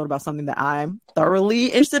recorded an episode about something that I'm thoroughly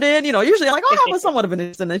interested in. You know, usually I'm like, oh, I was somewhat of an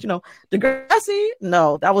interest in it. You know, Degrassi,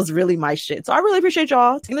 no, that was really my shit. So I really appreciate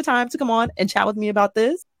y'all taking the time to come on and chat with me about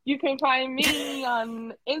this. You can find me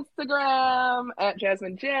on Instagram at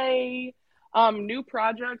Jazzmyne J. New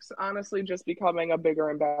projects, honestly, just becoming a bigger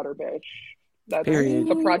and badder bitch. That's Period.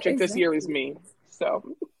 the project this year is me. So,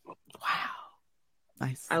 wow,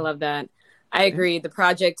 nice. I love that. I agree. The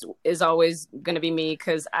project is always going to be me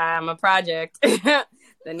because I'm a project that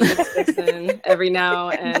needs fixing every now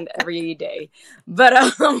and every day. But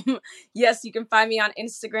yes, you can find me on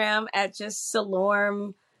Instagram at just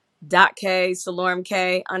Selorm.k, Selorm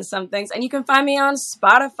K on some things. And you can find me on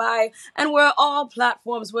Spotify and where all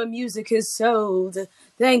platforms where music is sold.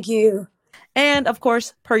 Thank you. And of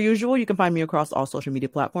course, per usual, you can find me across all social media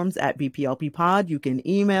platforms at BPLP Pod. You can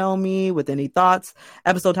email me with any thoughts,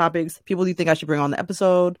 episode topics, people you think I should bring on the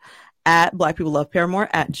episode at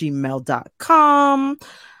blackpeopleloveparamore@gmail.com.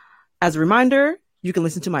 As a reminder, you can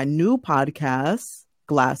listen to my new podcast,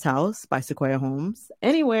 Glass House by Sequoia Holmes,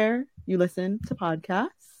 anywhere you listen to podcasts.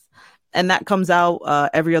 And that comes out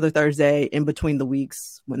every other Thursday in between the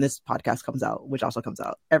weeks when this podcast comes out, which also comes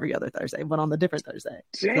out every other Thursday, but on a different Thursday.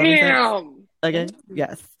 Damn. Okay.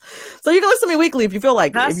 Yes. So you can listen to me weekly if you feel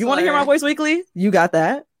like it. If you want to hear my voice weekly, you got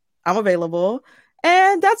that. I'm available.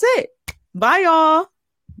 And that's it. Bye, y'all.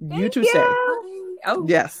 You too stay. Oh.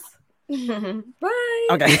 Yes. Bye.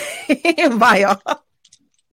 Okay. Bye, y'all.